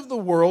rest of the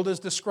world is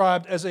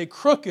described as a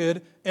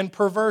crooked and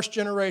perverse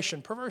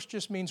generation. Perverse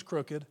just means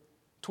crooked,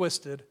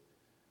 twisted.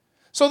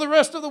 So the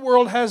rest of the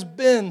world has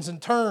bends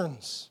and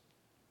turns.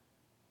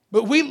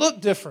 But we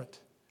look different.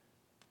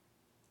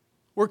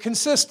 We're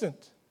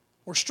consistent.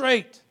 We're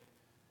straight.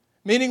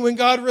 Meaning when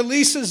God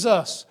releases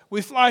us,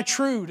 we fly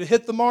true to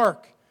hit the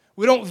mark.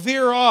 We don't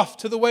veer off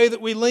to the way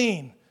that we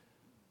lean.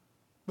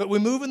 But we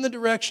move in the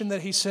direction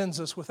that He sends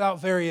us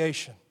without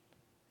variation.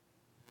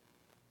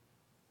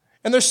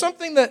 And there's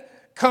something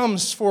that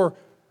comes for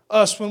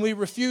us when we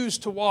refuse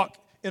to walk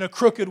in a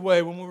crooked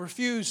way, when we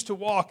refuse to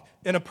walk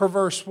in a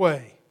perverse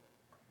way.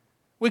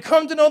 We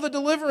come to know the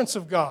deliverance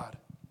of God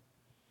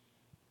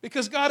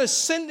because God is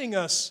sending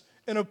us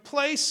in a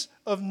place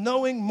of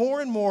knowing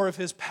more and more of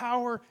His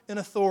power and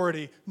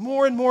authority,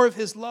 more and more of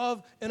His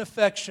love and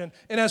affection.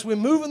 And as we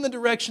move in the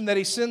direction that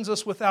He sends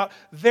us without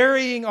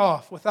varying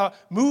off, without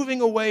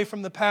moving away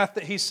from the path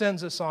that He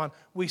sends us on,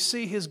 we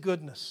see His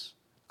goodness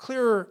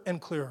clearer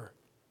and clearer.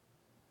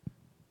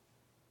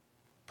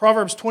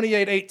 Proverbs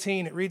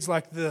 28:18, it reads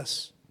like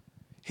this: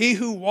 "He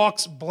who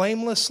walks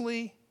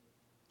blamelessly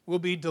will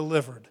be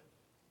delivered.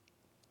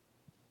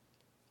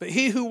 But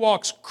he who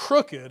walks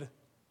crooked,"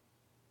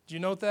 do you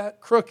note that?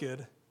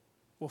 Crooked,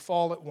 "will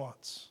fall at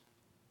once."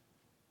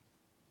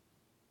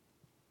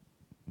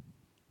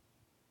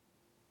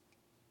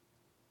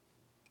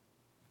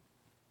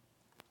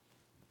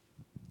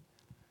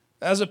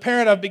 As a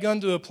parent, I've begun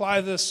to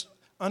apply this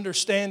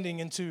understanding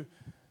into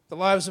the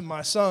lives of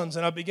my sons,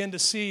 and I begin to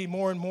see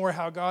more and more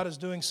how God is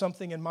doing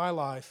something in my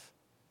life.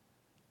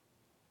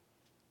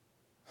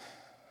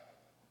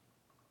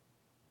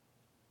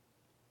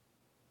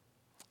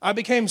 I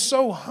became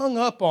so hung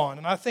up on,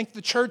 and I think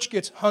the church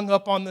gets hung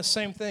up on the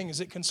same thing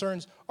as it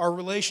concerns our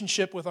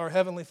relationship with our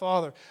Heavenly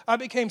Father. I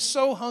became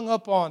so hung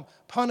up on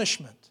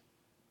punishment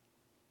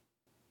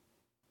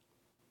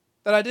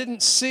that I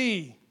didn't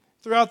see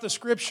throughout the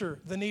Scripture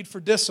the need for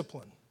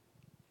discipline.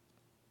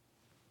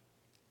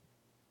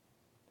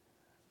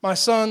 My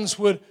sons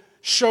would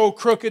show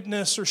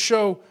crookedness or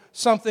show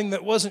something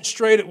that wasn't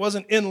straight, it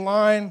wasn't in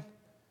line,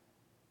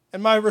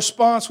 and my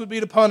response would be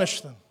to punish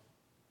them.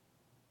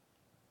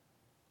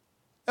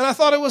 And I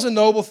thought it was a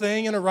noble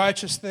thing and a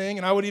righteous thing,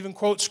 and I would even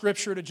quote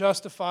Scripture to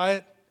justify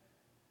it.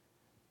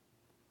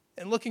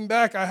 And looking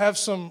back, I have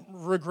some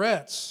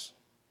regrets.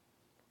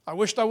 I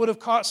wished I would have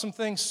caught some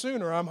things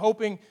sooner. I'm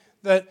hoping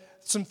that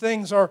some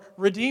things are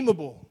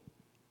redeemable.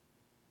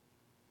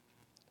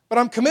 But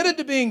I'm committed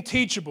to being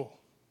teachable,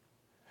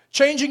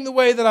 changing the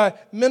way that I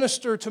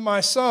minister to my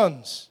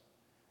sons.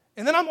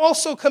 And then I'm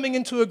also coming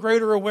into a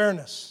greater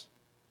awareness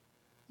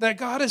that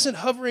God isn't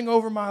hovering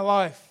over my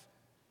life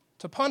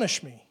to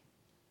punish me,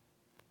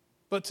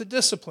 but to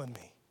discipline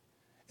me.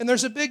 And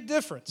there's a big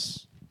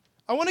difference.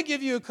 I want to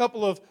give you a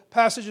couple of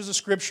passages of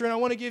Scripture, and I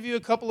want to give you a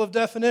couple of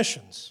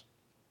definitions.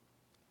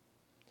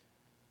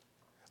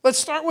 Let's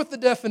start with the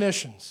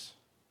definitions.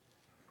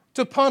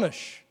 To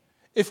punish.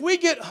 If we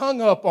get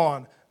hung up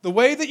on the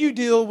way that you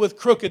deal with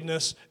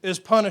crookedness is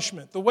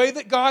punishment, the way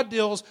that God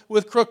deals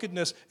with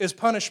crookedness is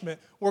punishment,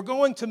 we're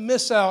going to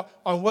miss out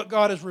on what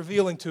God is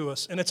revealing to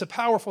us, and it's a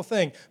powerful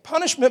thing.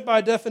 Punishment,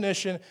 by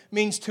definition,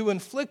 means to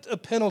inflict a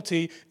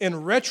penalty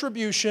in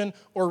retribution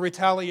or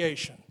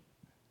retaliation.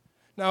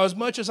 Now, as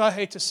much as I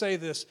hate to say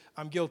this,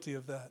 I'm guilty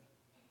of that.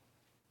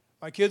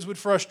 My kids would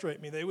frustrate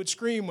me. They would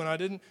scream when I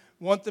didn't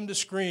want them to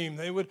scream.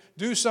 They would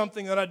do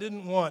something that I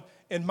didn't want.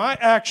 And my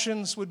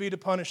actions would be to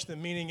punish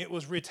them, meaning it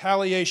was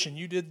retaliation.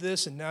 You did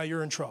this and now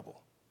you're in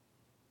trouble.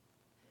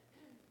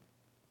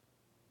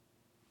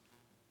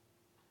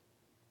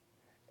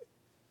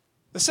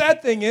 The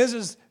sad thing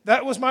is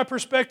that was my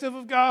perspective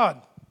of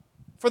God.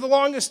 For the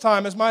longest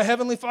time, as my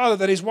Heavenly Father,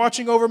 that He's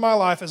watching over my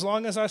life. As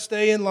long as I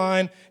stay in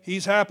line,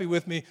 He's happy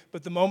with me.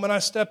 But the moment I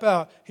step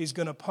out, He's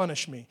going to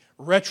punish me.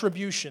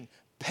 Retribution.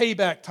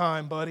 Payback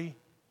time, buddy.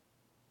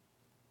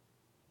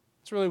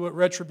 That's really what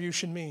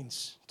retribution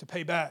means, to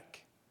pay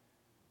back.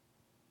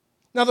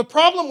 Now, the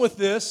problem with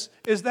this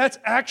is that's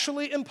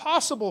actually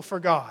impossible for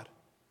God.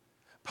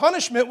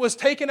 Punishment was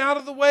taken out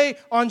of the way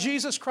on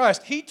Jesus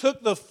Christ. He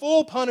took the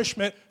full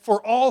punishment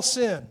for all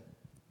sin.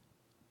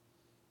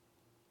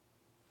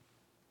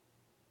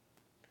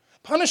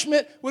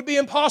 Punishment would be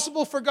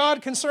impossible for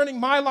God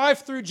concerning my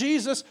life through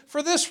Jesus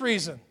for this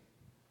reason.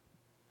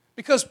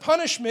 Because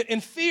punishment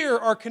and fear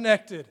are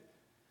connected.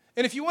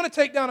 And if you want to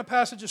take down a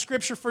passage of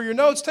Scripture for your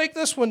notes, take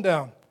this one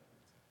down.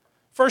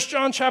 1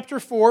 John chapter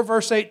 4,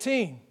 verse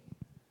 18.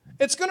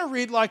 It's going to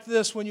read like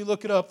this when you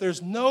look it up.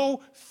 There's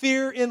no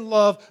fear in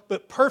love,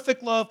 but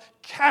perfect love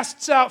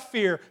casts out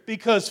fear,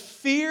 because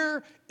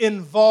fear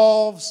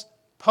involves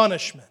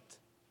punishment.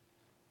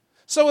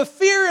 So if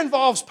fear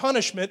involves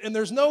punishment and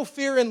there's no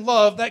fear in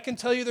love, that can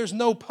tell you there's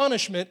no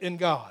punishment in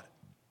God.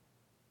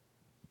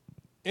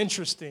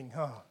 Interesting,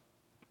 huh?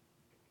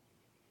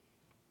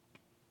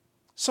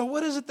 So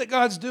what is it that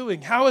God's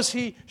doing? How is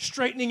He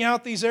straightening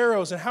out these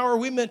arrows? And how are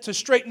we meant to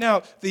straighten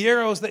out the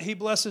arrows that He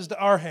blesses to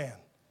our hand?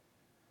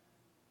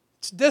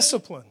 It's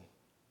discipline.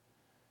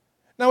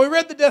 Now we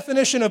read the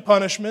definition of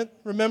punishment.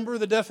 Remember,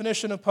 the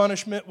definition of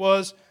punishment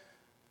was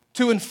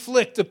to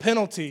inflict a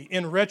penalty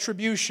in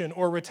retribution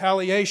or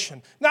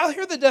retaliation. Now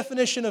hear the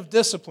definition of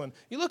discipline.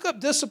 You look up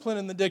discipline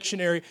in the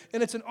dictionary,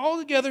 and it's an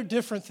altogether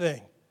different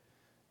thing.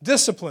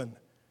 Discipline,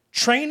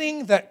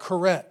 training that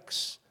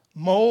corrects,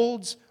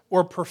 molds,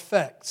 or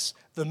perfects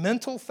the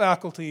mental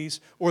faculties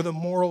or the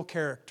moral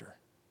character.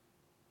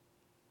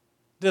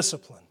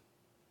 Discipline.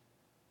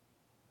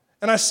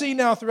 And I see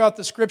now throughout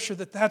the Scripture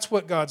that that's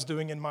what God's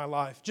doing in my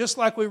life. Just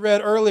like we read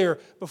earlier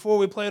before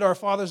we played our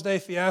Father's Day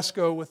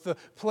fiasco with the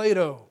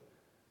Play-Doh,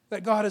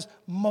 that God is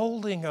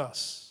molding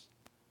us.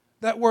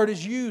 That word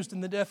is used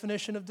in the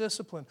definition of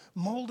discipline.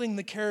 Molding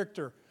the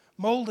character.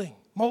 Molding.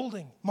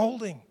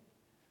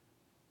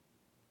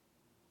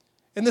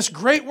 And this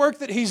great work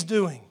that He's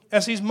doing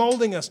as He's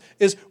molding us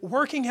is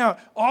working out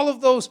all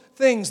of those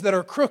things that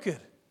are crooked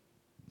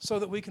so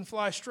that we can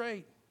fly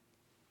straight.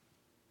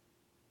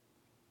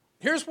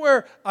 Here's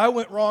where I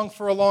went wrong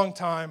for a long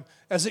time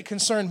as it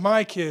concerned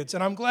my kids,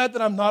 and I'm glad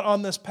that I'm not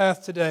on this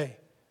path today.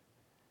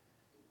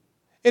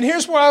 And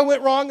here's where I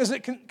went wrong as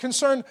it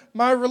concerned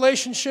my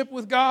relationship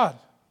with God.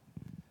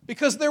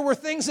 Because there were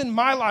things in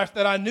my life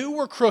that I knew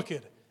were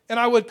crooked, and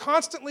I would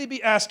constantly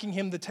be asking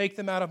Him to take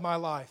them out of my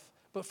life.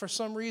 But for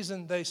some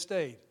reason, they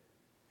stayed.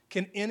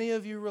 Can any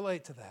of you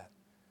relate to that?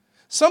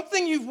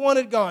 Something you've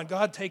wanted gone.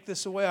 God, take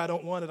this away. I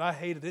don't want it. I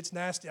hate it. It's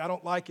nasty. I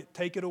don't like it.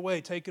 Take it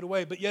away. Take it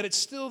away. But yet it's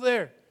still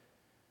there.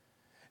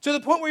 To the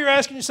point where you're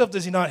asking yourself,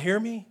 does He not hear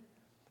me?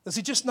 Does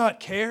He just not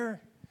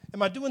care?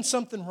 Am I doing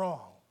something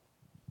wrong?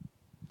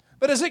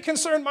 But as it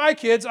concerned my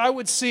kids, I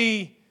would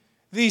see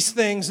these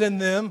things in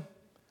them,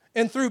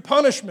 and through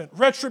punishment,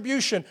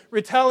 retribution,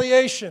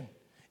 retaliation,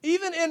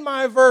 even in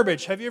my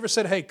verbiage. Have you ever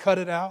said, hey, cut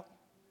it out?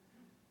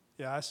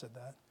 Yeah, I said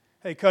that.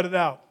 Hey, cut it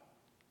out.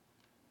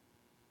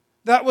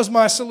 That was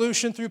my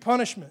solution through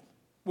punishment.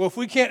 Well, if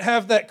we can't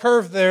have that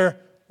curve there,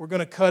 we're going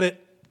to cut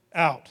it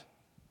out.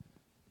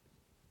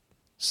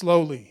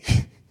 Slowly.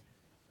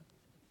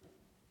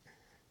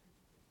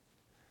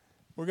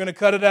 We're going to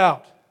cut it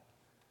out.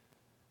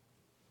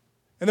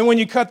 And then when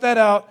you cut that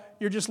out,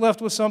 you're just left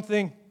with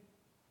something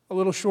a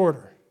little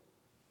shorter.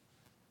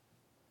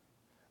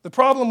 The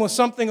problem with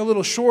something a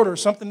little shorter,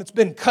 something that's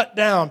been cut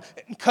down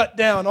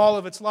all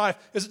of its life,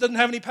 is it doesn't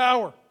have any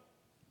power.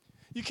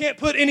 You can't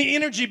put any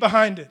energy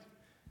behind it.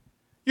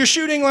 You're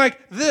shooting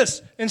like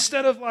this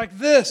instead of like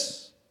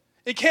this.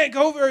 It can't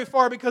go very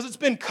far because it's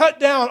been cut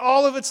down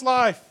all of its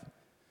life.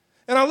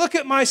 And I look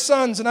at my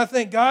sons and I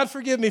think, God,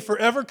 forgive me for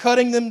ever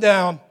cutting them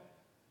down.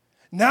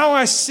 Now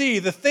I see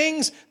the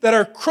things that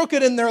are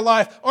crooked in their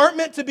life aren't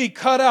meant to be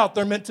cut out.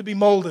 They're meant to be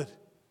molded.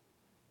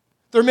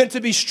 They're meant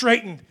to be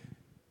straightened.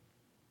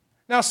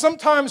 Now,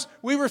 sometimes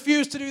we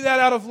refuse to do that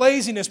out of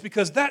laziness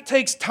because that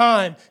takes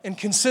time and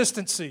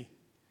consistency.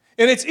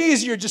 And it's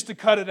easier just to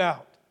cut it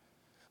out.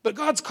 But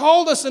God's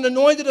called us and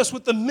anointed us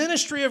with the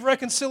ministry of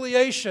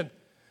reconciliation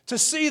to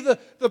see the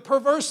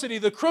perversity,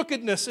 the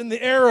crookedness in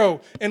the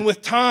arrow, and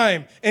with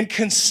time and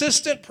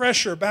consistent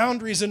pressure,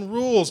 boundaries and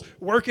rules,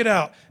 work it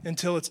out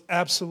until it's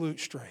absolute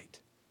straight.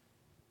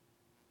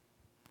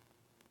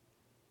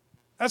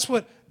 That's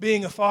what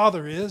being a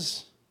father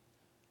is.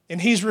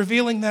 And He's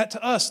revealing that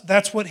to us.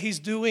 That's what He's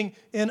doing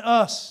in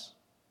us.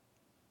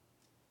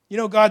 You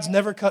know, God's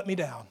never cut me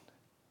down.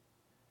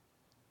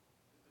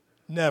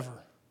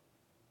 Never.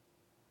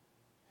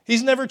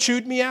 He's never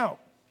chewed me out.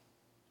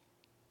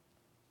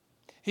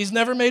 He's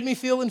never made me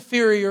feel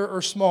inferior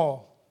or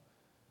small.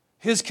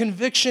 His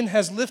conviction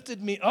has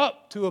lifted me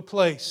up to a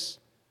place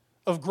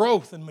of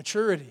growth and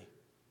maturity,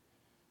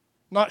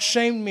 not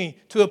shamed me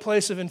to a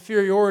place of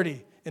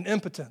inferiority and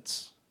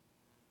impotence.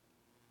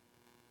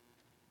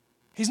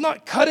 He's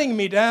not cutting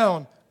me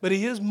down, but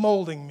He is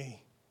molding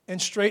me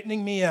and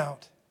straightening me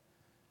out.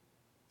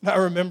 And I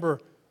remember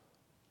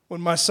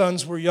when my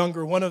sons were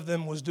younger, one of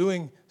them was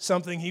doing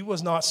something he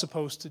was not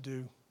supposed to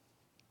do.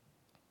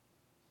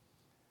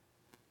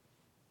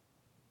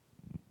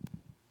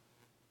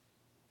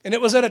 And it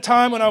was at a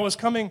time when I was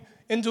coming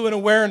into an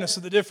awareness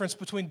of the difference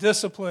between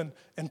discipline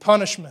and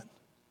punishment.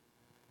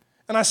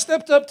 And I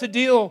stepped up to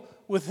deal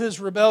with his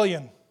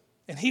rebellion.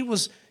 And he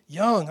was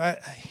young.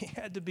 He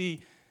had to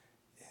be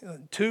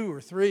 2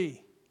 or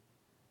 3.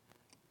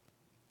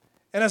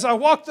 And as I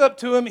walked up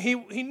to him,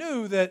 he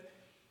knew that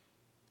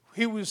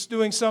he was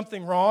doing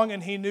something wrong,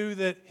 and he knew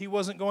that he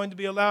wasn't going to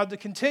be allowed to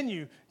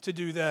continue to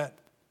do that.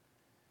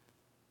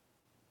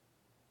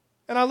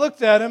 And I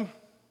looked at him,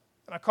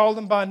 and I called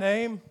him by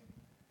name,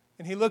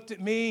 and he looked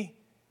at me,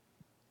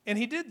 and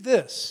he did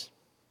this.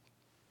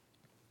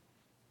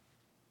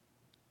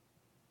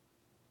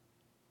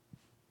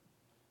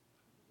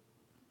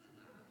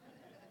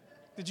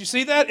 Did you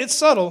see that? It's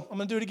subtle. I'm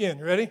going to do it again.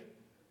 You ready?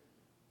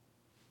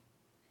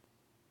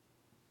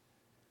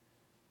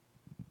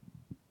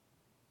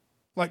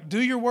 Like,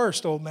 do your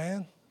worst, old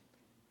man.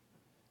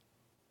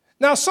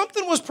 Now,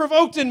 something was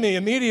provoked in me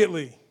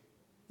immediately.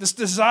 This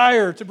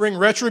desire to bring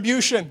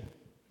retribution.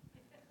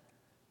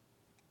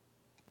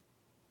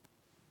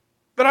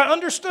 But I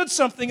understood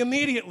something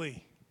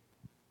immediately.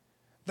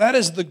 That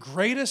is the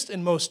greatest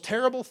and most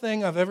terrible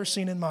thing I've ever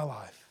seen in my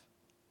life.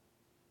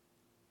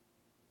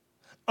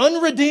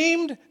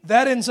 Unredeemed,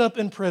 that ends up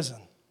in prison.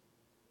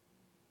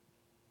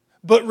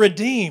 But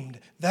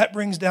redeemed, that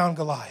brings down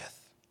Goliath.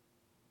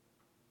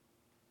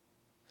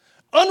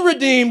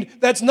 Unredeemed,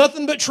 that's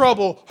nothing but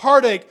trouble,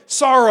 heartache,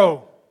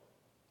 sorrow,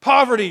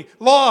 poverty,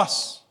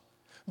 loss.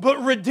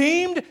 But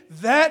redeemed,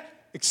 that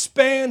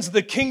expands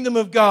the kingdom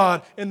of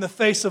God in the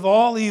face of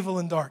all evil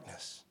and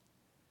darkness.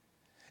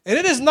 And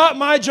it is not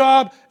my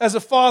job as a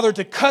father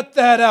to cut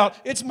that out.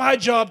 It's my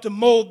job to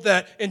mold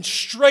that and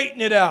straighten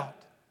it out.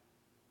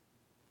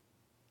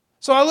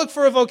 So I look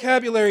for a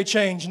vocabulary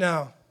change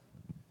now.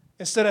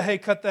 Instead of, hey,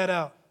 cut that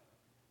out,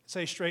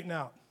 say straighten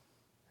out.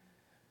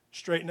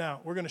 Straighten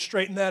out. We're going to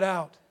straighten that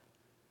out.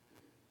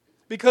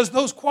 Because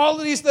those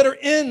qualities that are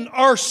in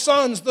our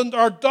sons,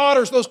 our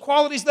daughters, those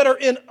qualities that are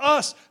in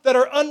us that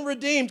are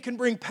unredeemed can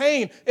bring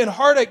pain and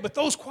heartache. But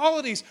those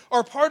qualities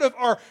are part of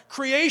our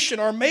creation,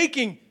 our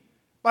making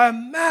by a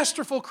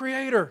masterful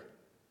Creator.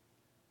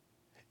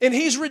 And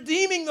He's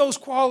redeeming those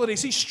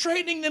qualities. He's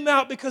straightening them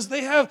out because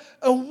they have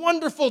a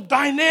wonderful,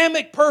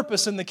 dynamic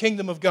purpose in the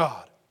kingdom of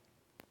God.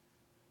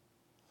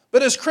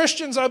 But as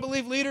Christians, I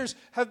believe leaders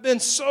have been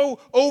so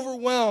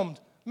overwhelmed,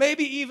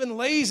 maybe even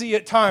lazy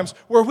at times,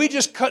 where we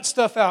just cut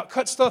stuff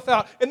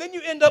out, and then you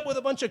end up with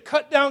a bunch of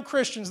cut-down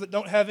Christians that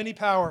don't have any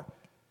power.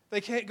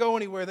 They can't go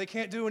anywhere. They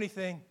can't do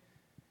anything.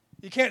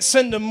 You can't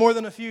send them more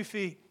than a few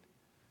feet.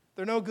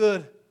 They're no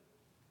good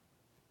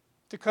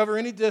to cover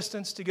any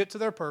distance to get to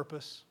their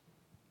purpose.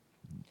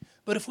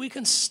 But if we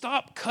can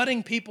stop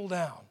cutting people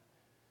down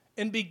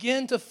and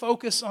begin to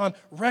focus on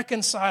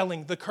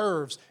reconciling the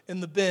curves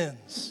and the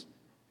bends,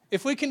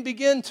 if we can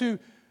begin to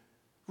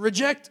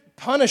reject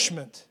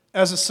punishment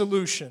as a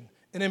solution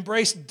and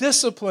embrace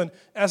discipline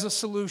as a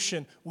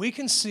solution, we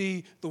can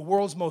see the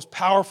world's most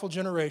powerful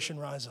generation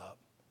rise up.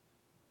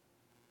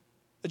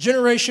 A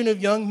generation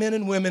of young men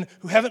and women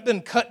who haven't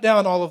been cut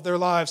down all of their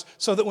lives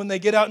so that when they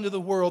get out into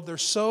the world, they're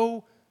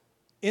so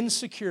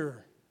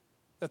insecure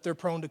that they're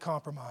prone to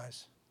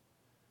compromise.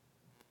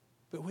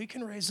 But we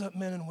can raise up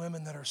men and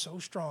women that are so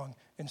strong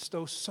and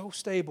so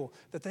stable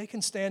that they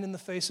can stand in the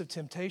face of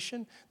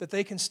temptation, that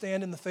they can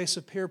stand in the face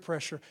of peer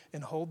pressure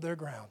and hold their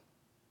ground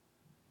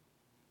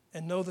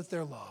and know that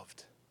they're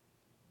loved.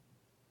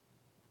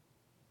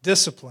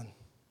 Discipline.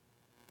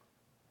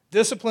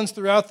 Disciplines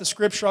throughout the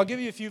Scripture. I'll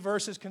give you a few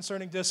verses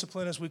concerning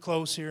discipline as we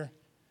close here.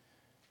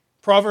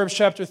 Proverbs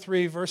chapter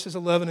 3, verses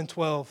 11 and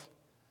 12.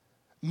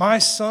 My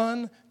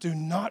son, do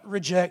not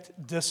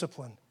reject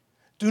discipline.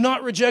 Do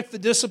not reject the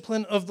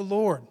discipline of the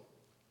Lord.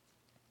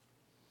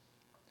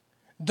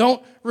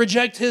 Don't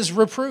reject His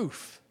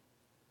reproof.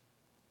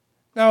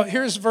 Now,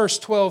 here's verse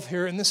 12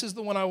 here, and this is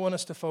the one I want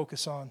us to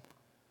focus on.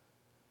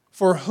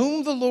 For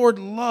whom the Lord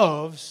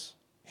loves,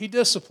 He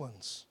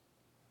disciplines.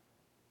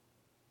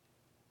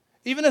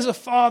 Even as a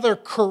father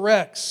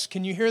corrects,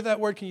 can you hear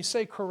that word? Can you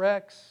say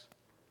corrects?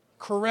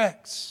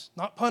 Corrects,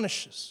 not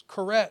punishes,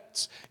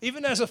 corrects.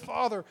 Even as a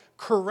father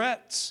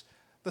corrects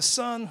the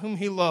son whom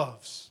He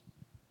loves.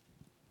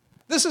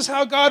 This is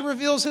how God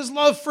reveals His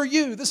love for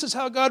you. This is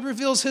how God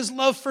reveals His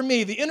love for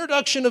me. The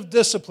introduction of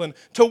discipline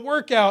to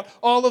work out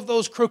all of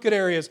those crooked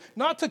areas.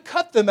 Not to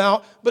cut them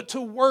out, but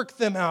to work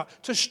them out,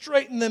 to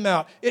straighten them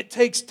out. It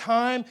takes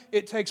time,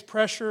 it takes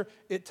pressure,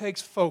 it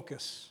takes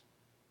focus.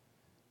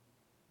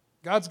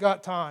 God's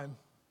got time.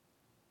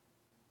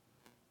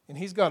 And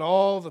He's got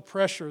all the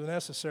pressure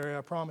necessary,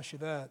 I promise you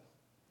that.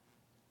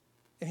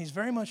 And He's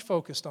very much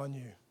focused on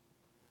you.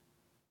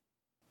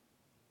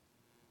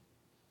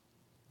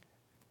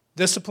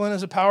 Discipline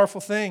is a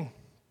powerful thing.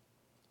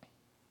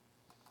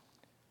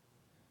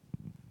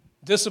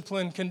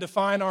 Discipline can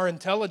define our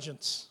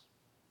intelligence.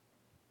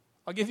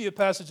 I'll give you a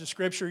passage of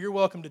Scripture. You're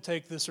welcome to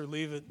take this or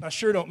leave it. I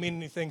sure don't mean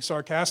anything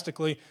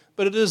sarcastically,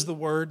 but it is the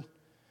Word.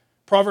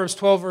 Proverbs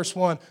 12, verse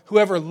 1.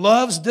 Whoever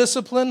loves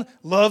discipline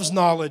loves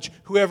knowledge.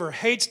 Whoever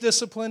hates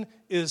discipline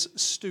is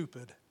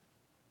stupid.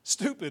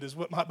 Stupid is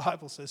what my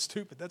Bible says.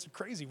 Stupid. That's a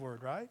crazy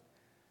word, right?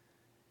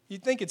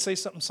 You'd think it'd say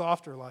something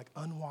softer like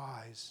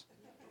unwise.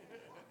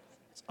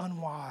 It's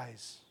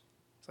unwise.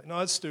 It's like, no,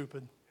 that's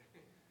stupid.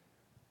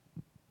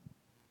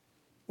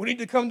 We need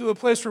to come to a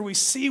place where we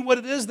see what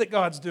it is that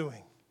God's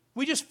doing.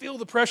 We just feel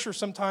the pressure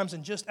sometimes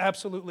and just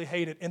absolutely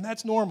hate it, and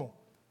that's normal.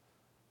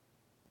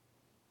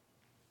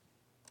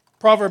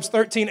 Proverbs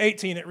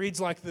 13:18, it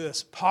reads like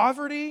this.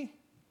 Poverty,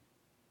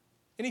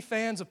 any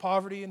fans of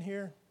poverty in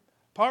here?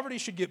 Poverty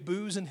should get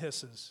boos and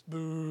hisses.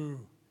 Boo,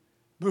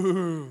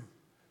 boo.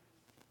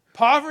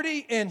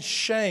 Poverty and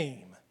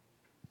shame.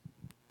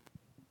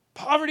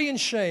 Poverty and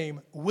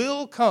shame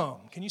will come.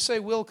 Can you say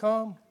will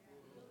come?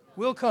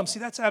 Will come. See,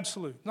 that's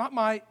absolute. Not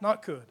might,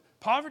 not could.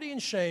 Poverty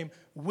and shame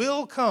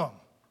will come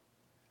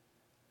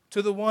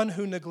to the one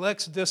who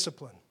neglects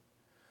discipline.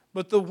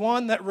 But the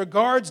one that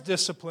regards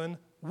discipline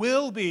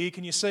will be,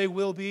 can you say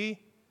will be?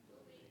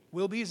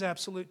 Will be is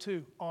absolute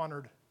too.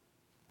 Honored.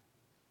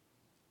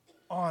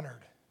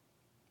 Honored.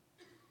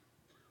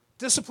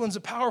 Discipline's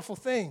a powerful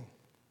thing.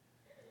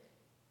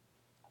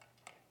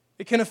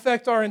 It can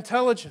affect our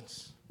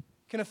intelligence.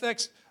 It can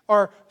affect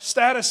our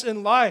status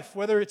in life,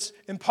 whether it's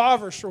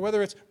impoverished or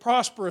whether it's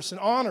prosperous and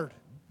honored.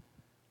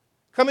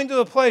 Coming to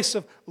a place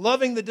of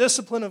loving the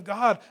discipline of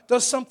God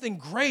does something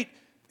great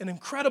and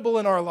incredible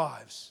in our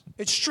lives.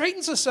 It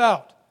straightens us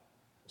out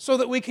so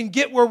that we can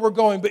get where we're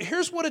going. But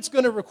here's what it's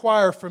going to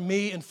require from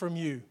me and from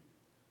you.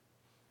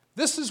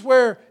 This is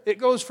where it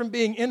goes from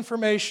being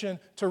information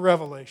to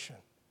revelation.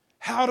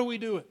 How do we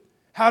do it?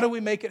 How do we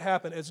make it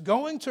happen? It's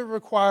going to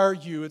require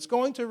you, it's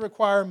going to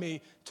require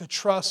me to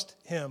trust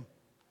Him.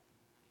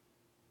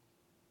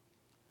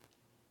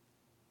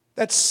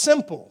 That's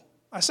simple.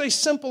 I say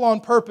simple on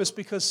purpose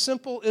because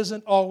simple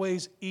isn't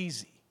always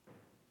easy.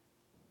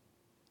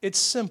 It's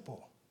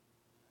simple.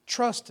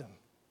 Trust Him.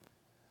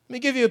 Let me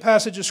give you a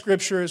passage of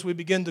Scripture as we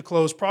begin to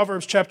close.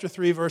 Proverbs chapter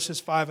 3,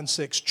 verses 5 and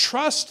 6.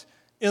 Trust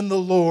in the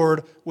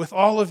Lord with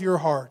all of your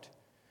heart,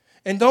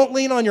 and don't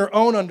lean on your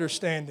own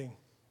understanding.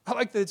 I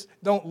like that it's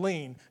don't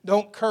lean,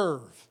 don't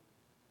curve.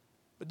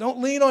 But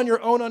don't lean on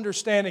your own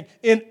understanding.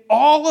 In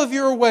all of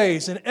your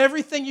ways, in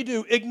everything you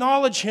do,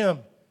 acknowledge Him.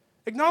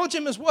 Acknowledge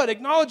Him as what?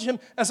 Acknowledge Him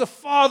as a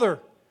Father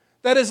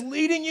that is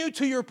leading you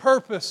to your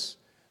purpose,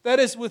 that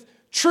is with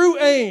true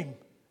aim,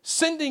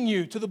 sending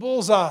you to the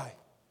bullseye,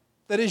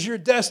 that is your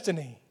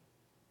destiny.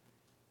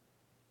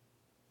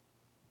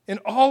 In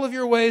all of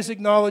your ways,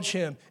 acknowledge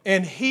Him,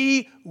 and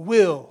He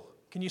will.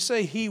 Can you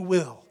say He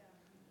will?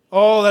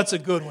 Oh, that's a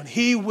good one.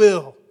 He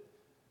will.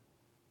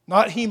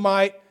 Not He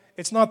might.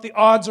 It's not the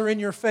odds are in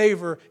your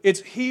favor.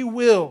 It's He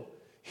will.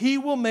 He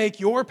will make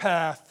your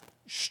path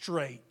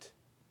straight.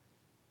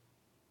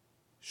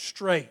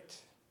 Straight.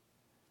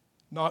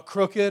 Not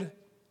crooked,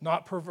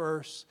 not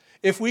perverse.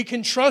 If we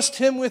can trust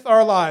Him with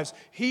our lives,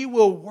 He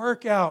will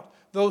work out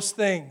those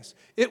things.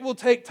 It will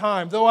take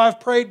time. Though I've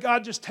prayed,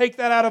 God, just take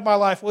that out of my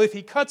life. Well, if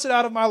He cuts it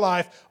out of my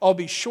life, I'll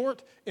be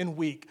short and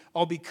weak.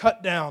 I'll be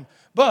cut down.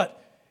 But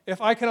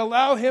if I can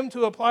allow Him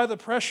to apply the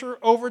pressure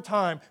over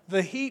time,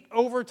 the heat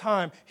over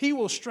time, He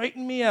will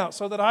straighten me out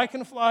so that I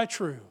can fly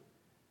true,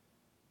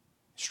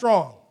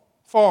 strong,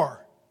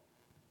 far.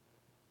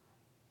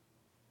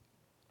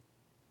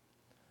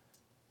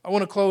 I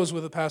want to close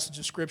with a passage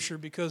of Scripture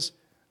because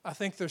I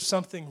think there's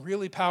something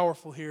really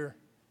powerful here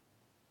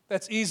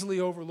that's easily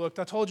overlooked.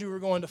 I told you we were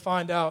going to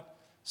find out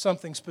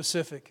something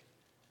specific.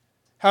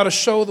 How to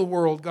show the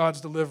world God's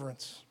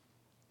deliverance.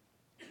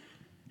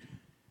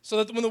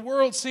 So that when the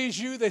world sees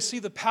you, they see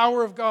the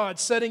power of God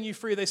setting you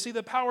free. They see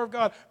the power of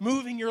God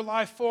moving your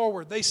life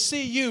forward. They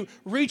see you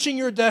reaching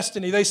your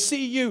destiny. They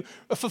see you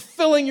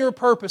fulfilling your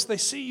purpose. They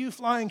see you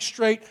flying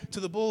straight to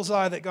the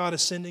bullseye that God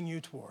is sending you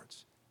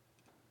towards.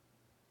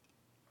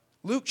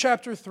 Luke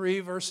chapter 3,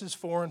 verses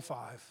 4 and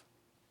 5.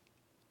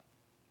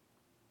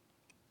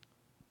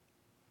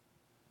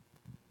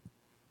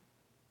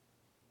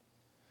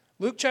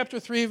 Luke chapter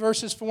 3,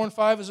 verses 4 and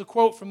 5 is a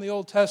quote from the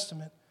Old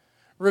Testament,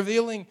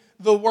 revealing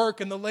the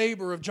work and the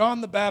labor of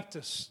John the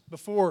Baptist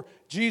before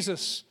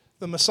Jesus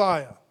the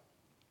Messiah.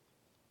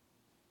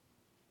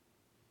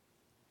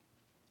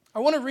 I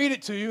want to read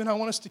it to you, and I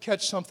want us to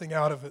catch something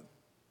out of it.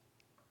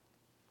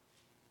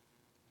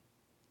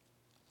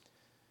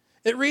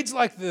 It reads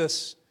like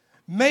this: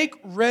 Make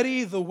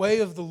ready the way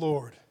of the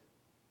Lord.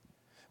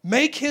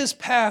 Make His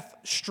path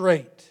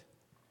straight.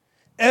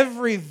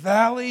 Every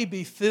valley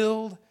be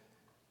filled,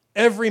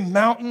 every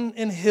mountain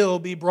and hill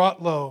be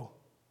brought low.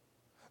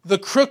 The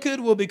crooked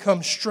will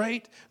become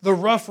straight, the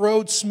rough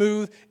road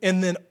smooth,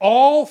 and then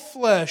all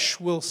flesh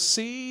will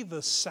see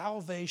the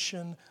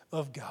salvation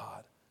of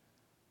God.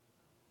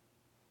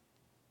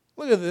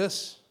 Look at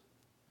this.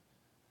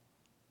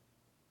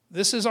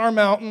 This is our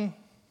mountain.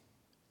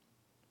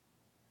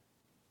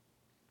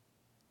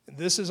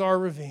 This is our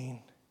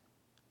ravine.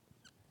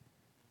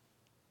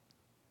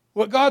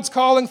 What God's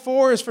calling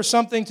for is for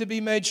something to be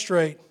made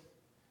straight.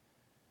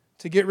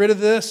 To get rid of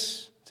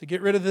this, to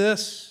get rid of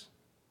this,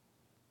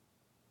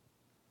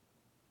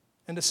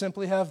 and to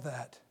simply have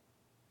that.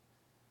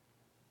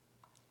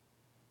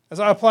 As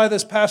I apply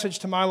this passage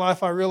to my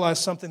life, I realize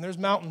something. There's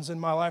mountains in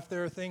my life.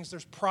 There are things,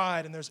 there's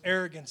pride and there's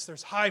arrogance,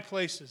 there's high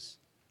places.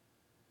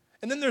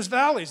 And then there's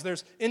valleys,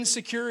 there's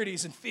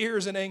insecurities and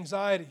fears and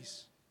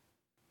anxieties.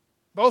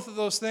 Both of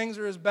those things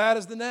are as bad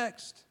as the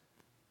next.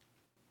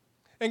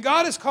 And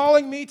God is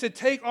calling me to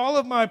take all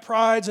of my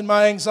prides and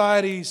my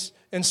anxieties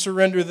and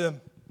surrender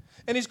them.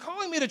 And He's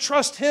calling me to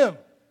trust Him,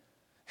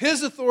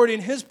 His authority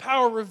and His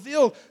power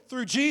revealed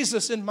through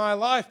Jesus in my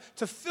life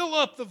to fill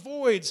up the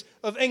voids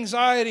of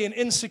anxiety and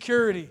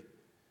insecurity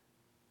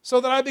so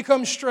that I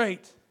become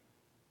straight,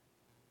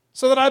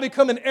 so that I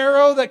become an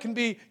arrow that can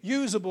be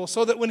usable,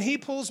 so that when He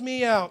pulls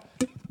me out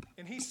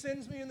and He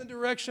sends me in the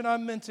direction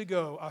I'm meant to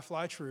go, I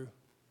fly true.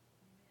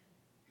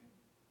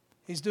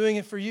 He's doing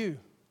it for you.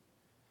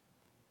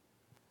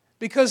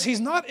 Because He's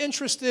not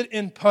interested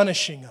in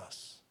punishing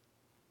us.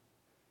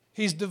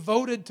 He's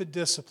devoted to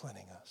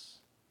disciplining us,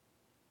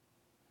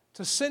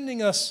 to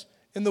sending us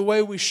in the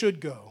way we should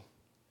go,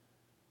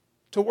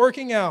 to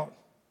working out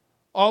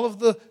all of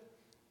the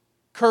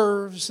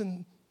curves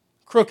and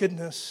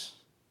crookedness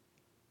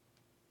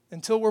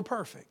until we're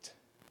perfect.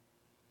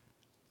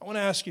 I want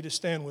to ask you to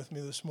stand with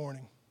me this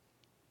morning.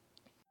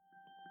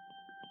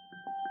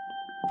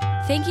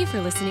 Thank you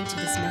for listening to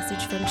this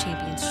message from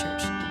Champions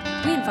Church.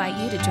 We invite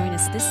you to join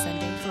us this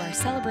Sunday for our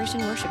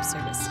celebration worship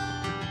service.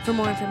 For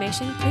more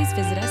information, please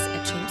visit us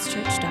at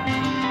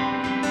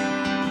championschurch.com.